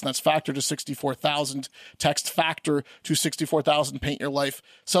 64,000. That's FACTOR to 64,000. Text FACTOR to 64,000. Paint your life.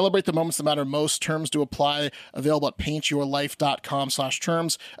 Celebrate the moments that matter most. Terms do apply. Available at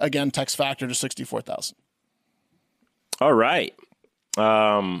paintyourlife.com/terms. Again, text FACTOR to 64,000. All right.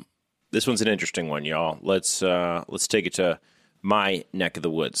 This one's an interesting one, y'all. Let's take it to my neck of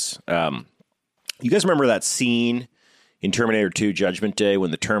the woods. You guys remember that scene in Terminator 2 Judgment Day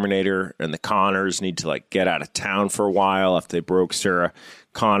when the Terminator and the Connors need to get out of town for a while after they broke Sarah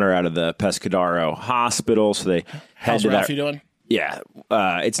Connor out of the Pescadero hospital? So they head How's to Ralphie that. doing? Yeah,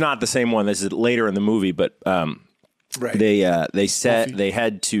 it's not the same one. This is later in the movie, but Right. they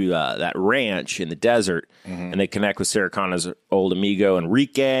head to that ranch in the desert, and they connect with Sarah Connor's old amigo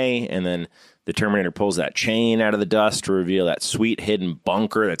Enrique, and then the Terminator pulls that chain out of the dust to reveal that sweet hidden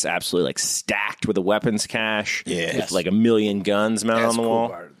bunker that's absolutely stacked with a weapons cache. Yeah. With 1 million guns mounted on the wall.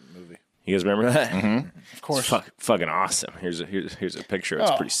 Part of the movie. You guys remember that? Of course. It's fucking awesome. Here's a picture.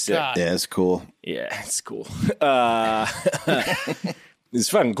 It's pretty sick. God. Yeah, it's cool. Yeah, it's cool. It's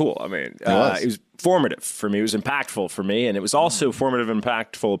fucking cool. I mean, it was. was formative for me. It was impactful for me. And it was also formative and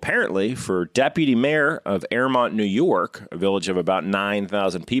impactful, apparently, for Deputy Mayor of Airmont, New York, a village of about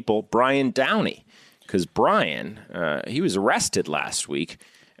 9,000 people, Brian Downey. Because Brian, he was arrested last week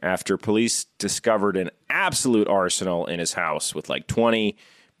after police discovered an absolute arsenal in his house with 20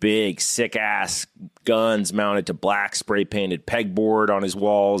 big, sick-ass guns mounted to black spray-painted pegboard on his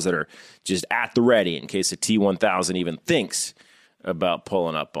walls that are just at the ready in case a T-1000 even thinks about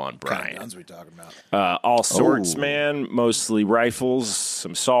pulling up on Brian. What kind of guns are we talking about? All sorts, man. Mostly rifles,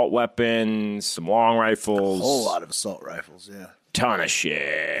 some assault weapons, some long rifles. A whole lot of assault rifles, yeah. Ton of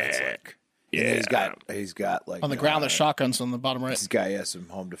shit. Yeah, he's got like on the ground. There's shotguns on the bottom right. He's got some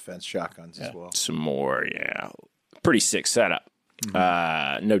home defense shotguns as well. Some more, yeah. Pretty sick setup.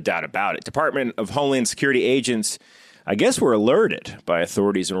 No doubt about it. Department of Homeland Security agents, I guess, were alerted by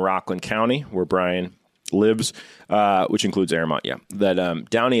authorities in Rockland County, where Brian lives, which includes Airmont, that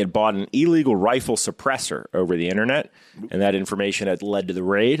Downey had bought an illegal rifle suppressor over the internet, and that information had led to the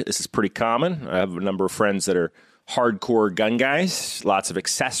raid. This is pretty common. I have a number of friends that are hardcore gun guys, lots of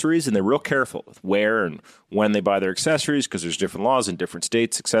accessories, and they're real careful with where and when they buy their accessories because there's different laws in different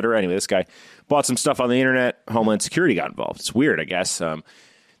states, et cetera. Anyway, this guy bought some stuff on the internet. Homeland Security got involved. It's weird, I guess.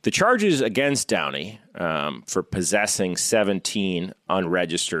 The charges against Downey for possessing 17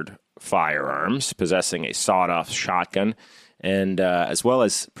 unregistered firearms, possessing a sawed-off shotgun, and as well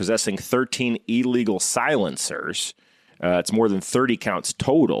as possessing 13 illegal silencers. It's more than 30 counts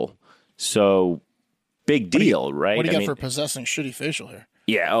total. So big deal, right? What do you get for possessing shitty facial hair?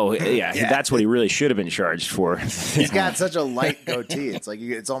 Yeah, that's what he really should have been charged for. He's got such a light goatee. It's like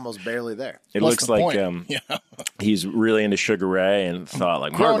it's almost barely there. It looks like he's really into Sugar Ray and thought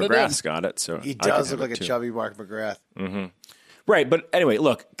like Mark McGrath's got it. So he does look like a chubby Mark McGrath. Mm-hmm. Right, but anyway,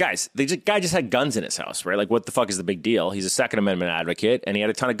 look, guys, the guy just had guns in his house, right? Like, what the fuck is the big deal? He's a Second Amendment advocate, and he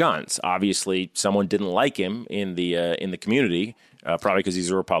had a ton of guns. Obviously, someone didn't like him in the community, probably because he's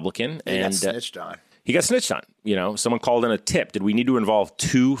a Republican. He got snitched on. He got snitched on. You know, someone called in a tip. Did we need to involve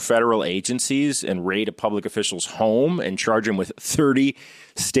 2 federal agencies and raid a public official's home and charge him with 30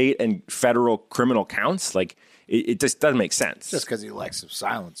 state and federal criminal counts? Like, it just doesn't make sense. Just because he likes some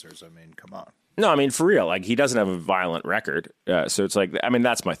silencers. I mean, come on. No, I mean, for real. Like, he doesn't have a violent record. So it's like, I mean,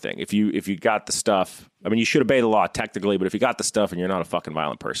 that's my thing. If you got the stuff, I mean, you should obey the law technically, but if you got the stuff and you're not a fucking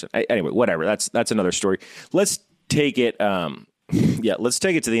violent person. Anyway, whatever. That's another story. Let's take it. Let's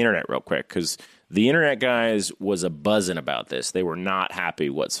take it to the internet real quick, because the internet guys was a buzzing about this. They were not happy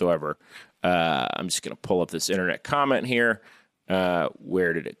whatsoever. I'm just going to pull up this internet comment here.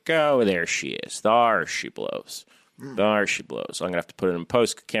 Where did it go? There she is. There she blows. There she blows. I'm going to have to put it in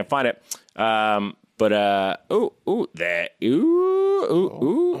post. Can't find it. Is that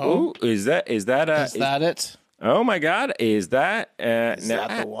it? Oh my God. Is that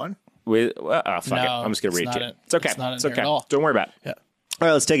the one? Fuck it. I'm just going to read it to you. It's okay. It's okay. Don't worry about it. Yeah. All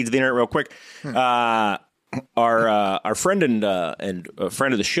right, let's take it to the internet real quick. Our friend and a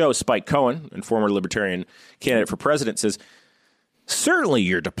friend of the show, Spike Cohen, and former Libertarian candidate for president, says, certainly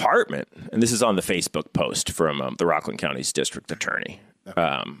your department, and this is on the Facebook post from the Rockland County's district attorney.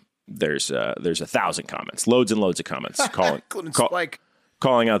 There's 1,000 comments, loads and loads of comments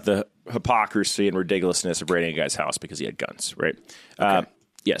calling out the hypocrisy and ridiculousness of raiding a guy's house because he had guns, right? Okay.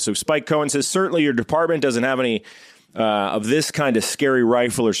 So Spike Cohen says, certainly your department doesn't have any of this kind of scary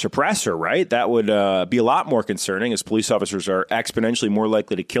rifle or suppressor, right? That would be a lot more concerning, as police officers are exponentially more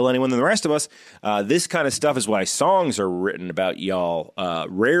likely to kill anyone than the rest of us. This kind of stuff is why songs are written about y'all,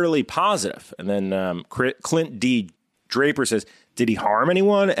 rarely positive. And then Clint D. Draper says, did he harm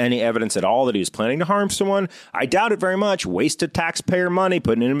anyone? Any evidence at all that he was planning to harm someone? I doubt it very much. Wasted taxpayer money,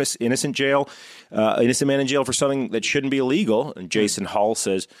 put an innocent man in jail for something that shouldn't be illegal. And Jason Hull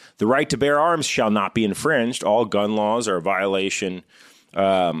says, the right to bear arms shall not be infringed. All gun laws are a violation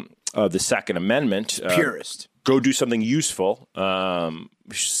of the Second Amendment. Purist. Go do something useful.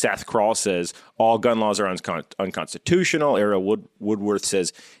 Seth Kroll says all gun laws are unconstitutional. Errol Woodworth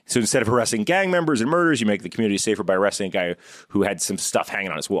says, so instead of arresting gang members and murders, you make the community safer by arresting a guy who had some stuff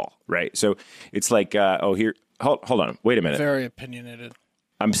hanging on his wall, right? So it's like, hold on, wait a minute. Very opinionated.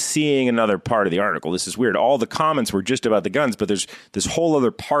 I'm seeing another part of the article. This is weird. All the comments were just about the guns, but there's this whole other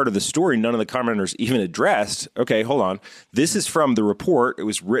part of the story none of the commenters even addressed. Okay, hold on. This is from the report. It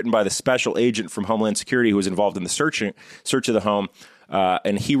was written by the special agent from Homeland Security who was involved in the search of the home.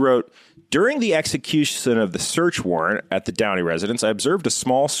 And he wrote, during the execution of the search warrant at the Downey residence, I observed a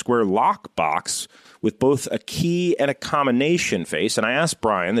small square lock box with both a key and a combination face. And I asked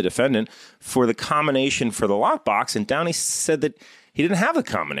Brian, the defendant, for the combination for the lockbox, and Downey said that he didn't have the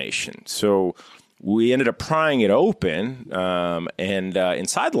combination. So we ended up prying it open, and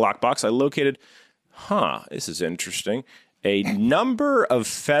inside the lockbox, I located, this is interesting, a number of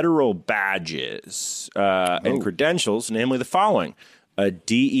federal badges and credentials, namely the following: a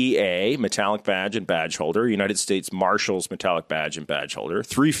DEA metallic badge and badge holder, United States Marshals metallic badge and badge holder,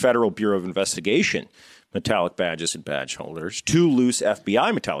 3 Federal Bureau of Investigation metallic badges and badge holders, 2 loose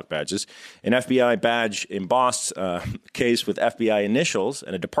FBI metallic badges, an FBI badge embossed case with FBI initials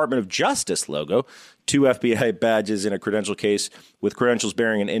and a Department of Justice logo, 2 FBI badges in a credential case with credentials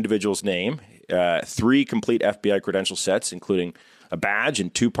bearing an individual's name, 3 complete FBI credential sets, including a badge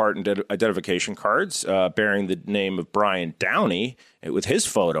and 2-part identification cards bearing the name of Brian Downey with his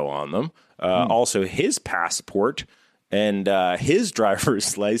photo on them, also his passport, and his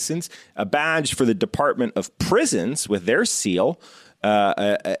driver's license, a badge for the Department of Prisons with their seal,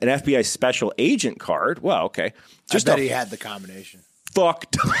 an FBI special agent card. Well, okay. Just I bet he had the combination. Fuck.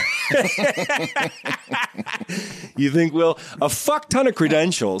 You think, Will? A fuck ton of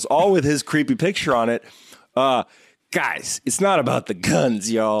credentials, all with his creepy picture on it. Guys, it's not about the guns,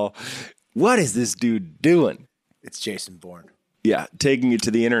 y'all. What is this dude doing? It's Jason Bourne. Yeah, taking it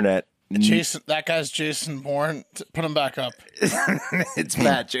to the internet. That guy's Jason Bourne. Put him back up. It's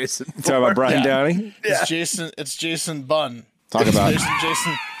Matt Jason Bourne. Talking about Brian Downey? Yeah. It's Jason Bunn. Talk about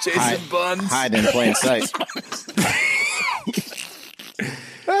Jason Buns. Hide in plain sight.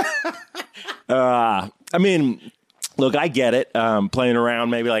 I mean, look, I get it. Playing around,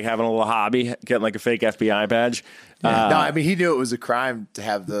 maybe like having a little hobby, getting like a fake FBI badge. No, I mean, he knew it was a crime to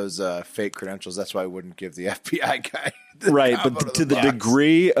have those fake credentials. That's why I wouldn't give the FBI guy. Right, but to the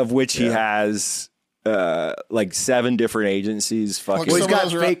degree of which he has like 7 different agencies fucking. Well,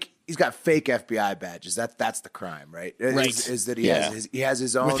 he's got fake FBI badges. That's the crime, right? Right. Is that he has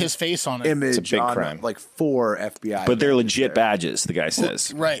his own with his face on it. Image it's a big on crime. Like 4 FBI. But they're legit badges, the guy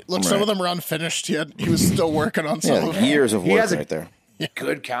says. Right. Look, some of them are unfinished. He was still working on some of them. Years of He work has right there.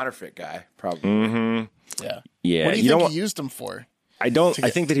 Good counterfeit guy, probably. Mm-hmm. Yeah. Yeah. What do you think he used them for? I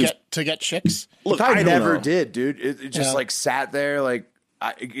think that he was to get chicks. Look, I never know. did, dude. It just like sat there, like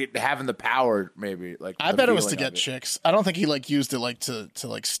having the power. Maybe like I bet it was to get chicks. I don't think he like used it like to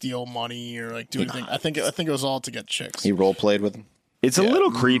like steal money or like do anything. I think it was all to get chicks. He role played with them. It's a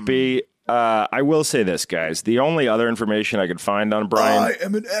little creepy. I will say this, guys. The only other information I could find on Brian. I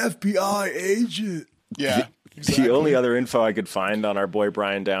am an FBI agent. Yeah. Exactly. The only other info I could find on our boy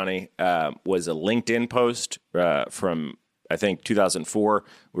Brian Downey was a LinkedIn post from, I think, 2004,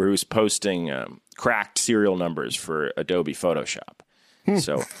 where he was posting cracked serial numbers for Adobe Photoshop.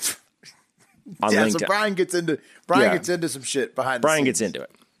 So, on LinkedIn. So Brian gets into some shit behind. Brian the gets scenes. into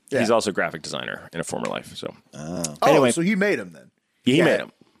it. Yeah. He's also a graphic designer in a former life. So, anyway, so he made him then. He made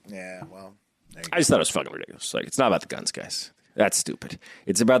him. Yeah, well, I just thought it was fucking ridiculous. Like, it's not about the guns, guys. That's stupid.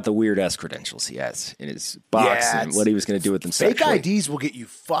 It's about the weird ass credentials he has in his box and what he was going to do with them. Fake sexually. IDs will get you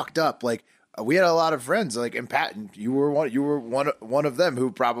fucked up. Like we had a lot of friends, like and Patton, you were one of them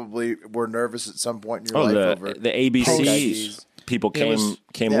who probably were nervous at some point in your life over the ABCs. People came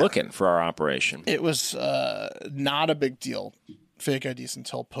looking for our operation. It was not a big deal, fake IDs,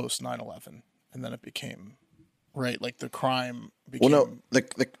 until post 9/11, and then it became like the crime became. Well, no,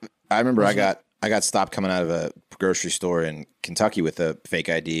 I remember I got stopped coming out of a grocery store in Kentucky with a fake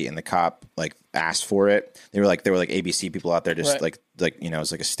ID, and the cop like asked for it. They were like ABC people out there, just like it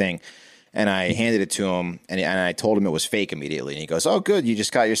was like a sting. And I handed it to him, and I told him it was fake immediately. And he goes, "Oh, good, you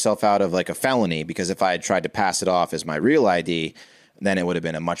just got yourself out of like a felony, because if I had tried to pass it off as my real ID, then it would have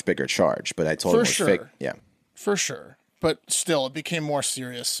been a much bigger charge." But I told him it was fake. Yeah, for sure. But still, it became more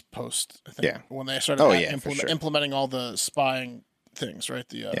serious post. I think, when they started implementing all the spying things, right?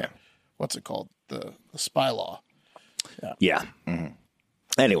 What's it called? The spy law. Yeah. Mm-hmm.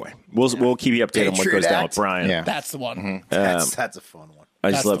 Anyway, we'll keep you updated on what goes down with Brian. Yeah. That's the one. Mm-hmm. That's a fun one.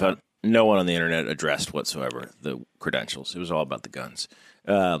 I just love how no one on the internet addressed whatsoever the credentials. It was all about the guns.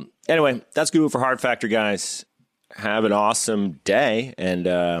 Anyway, that's good for Hard Factor, guys. Have an awesome day.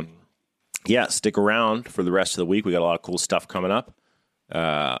 And stick around for the rest of the week. We got a lot of cool stuff coming up.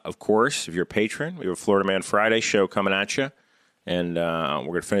 Of course, if you're a patron, we have a Florida Man Friday show coming at you. And we're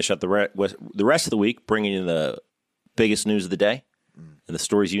going to finish up the rest of the week, bringing you the biggest news of the day and the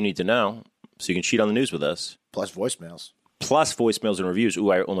stories you need to know so you can cheat on the news with us. Plus voicemails And reviews. Ooh,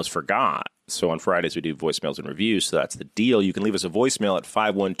 I almost forgot. So on Fridays, we do voicemails and reviews. So that's the deal. You can leave us a voicemail at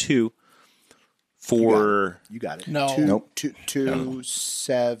 512 You got it. No. Nope.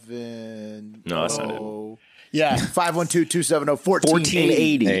 227. No, that's not it. Yeah.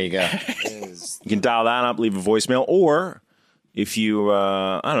 512-270-1480. There you go. You can dial that up, leave a voicemail, or if you,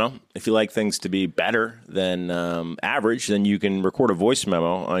 if you like things to be better than average, then you can record a voice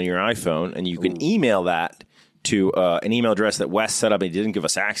memo on your iPhone, and you can email that to an email address that Wes set up and he didn't give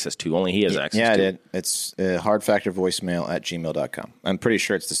us access to. Only he has access to. Yeah, I did. It's hardfactorvoicemail@gmail.com. I'm pretty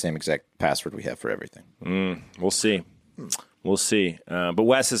sure it's the same exact password we have for everything. We'll see. We'll see. But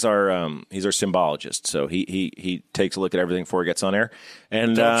Wes is he's our symbologist, so he takes a look at everything before he gets on air.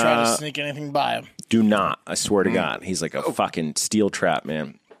 And don't try to sneak anything by him. Do not. I swear to God, he's like a fucking steel trap,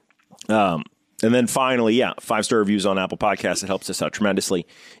 man. And then finally, 5-star reviews on Apple Podcasts. It helps us out tremendously.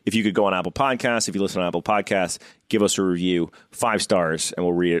 If you could go on Apple Podcasts, if you listen on Apple Podcasts, give us a review, 5 stars, and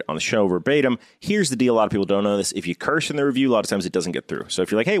we'll read it on the show verbatim. Here's the deal. A lot of people don't know this. If you curse in the review, a lot of times it doesn't get through. So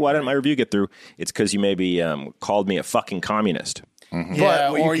if you're like, hey, why didn't my review get through? It's because you maybe called me a fucking communist. Mm-hmm. Yeah,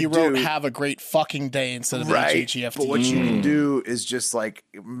 or you wrote have a great fucking day instead of HEFT. But what you can do is just like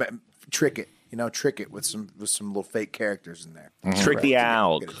trick it. Trick it with some little fake characters in there. Mm-hmm. Trick the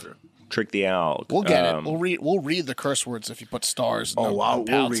ALG. Trick the ALG. We'll get it. We'll read the curse words if you put stars. We'll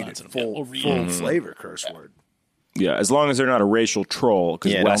read it. Full flavor curse word. Yeah, as long as they're not a racial troll,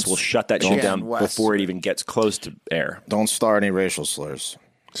 because Wes will shut that shit down before it even gets close to air. Don't star any racial slurs.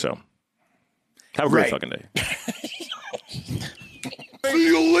 So, have a great fucking day. See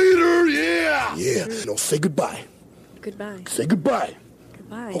you later, yeah. Yeah, no, say goodbye. Goodbye. Say goodbye.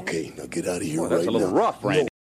 Goodbye. Okay, now get out of here That's a little rough, Randy.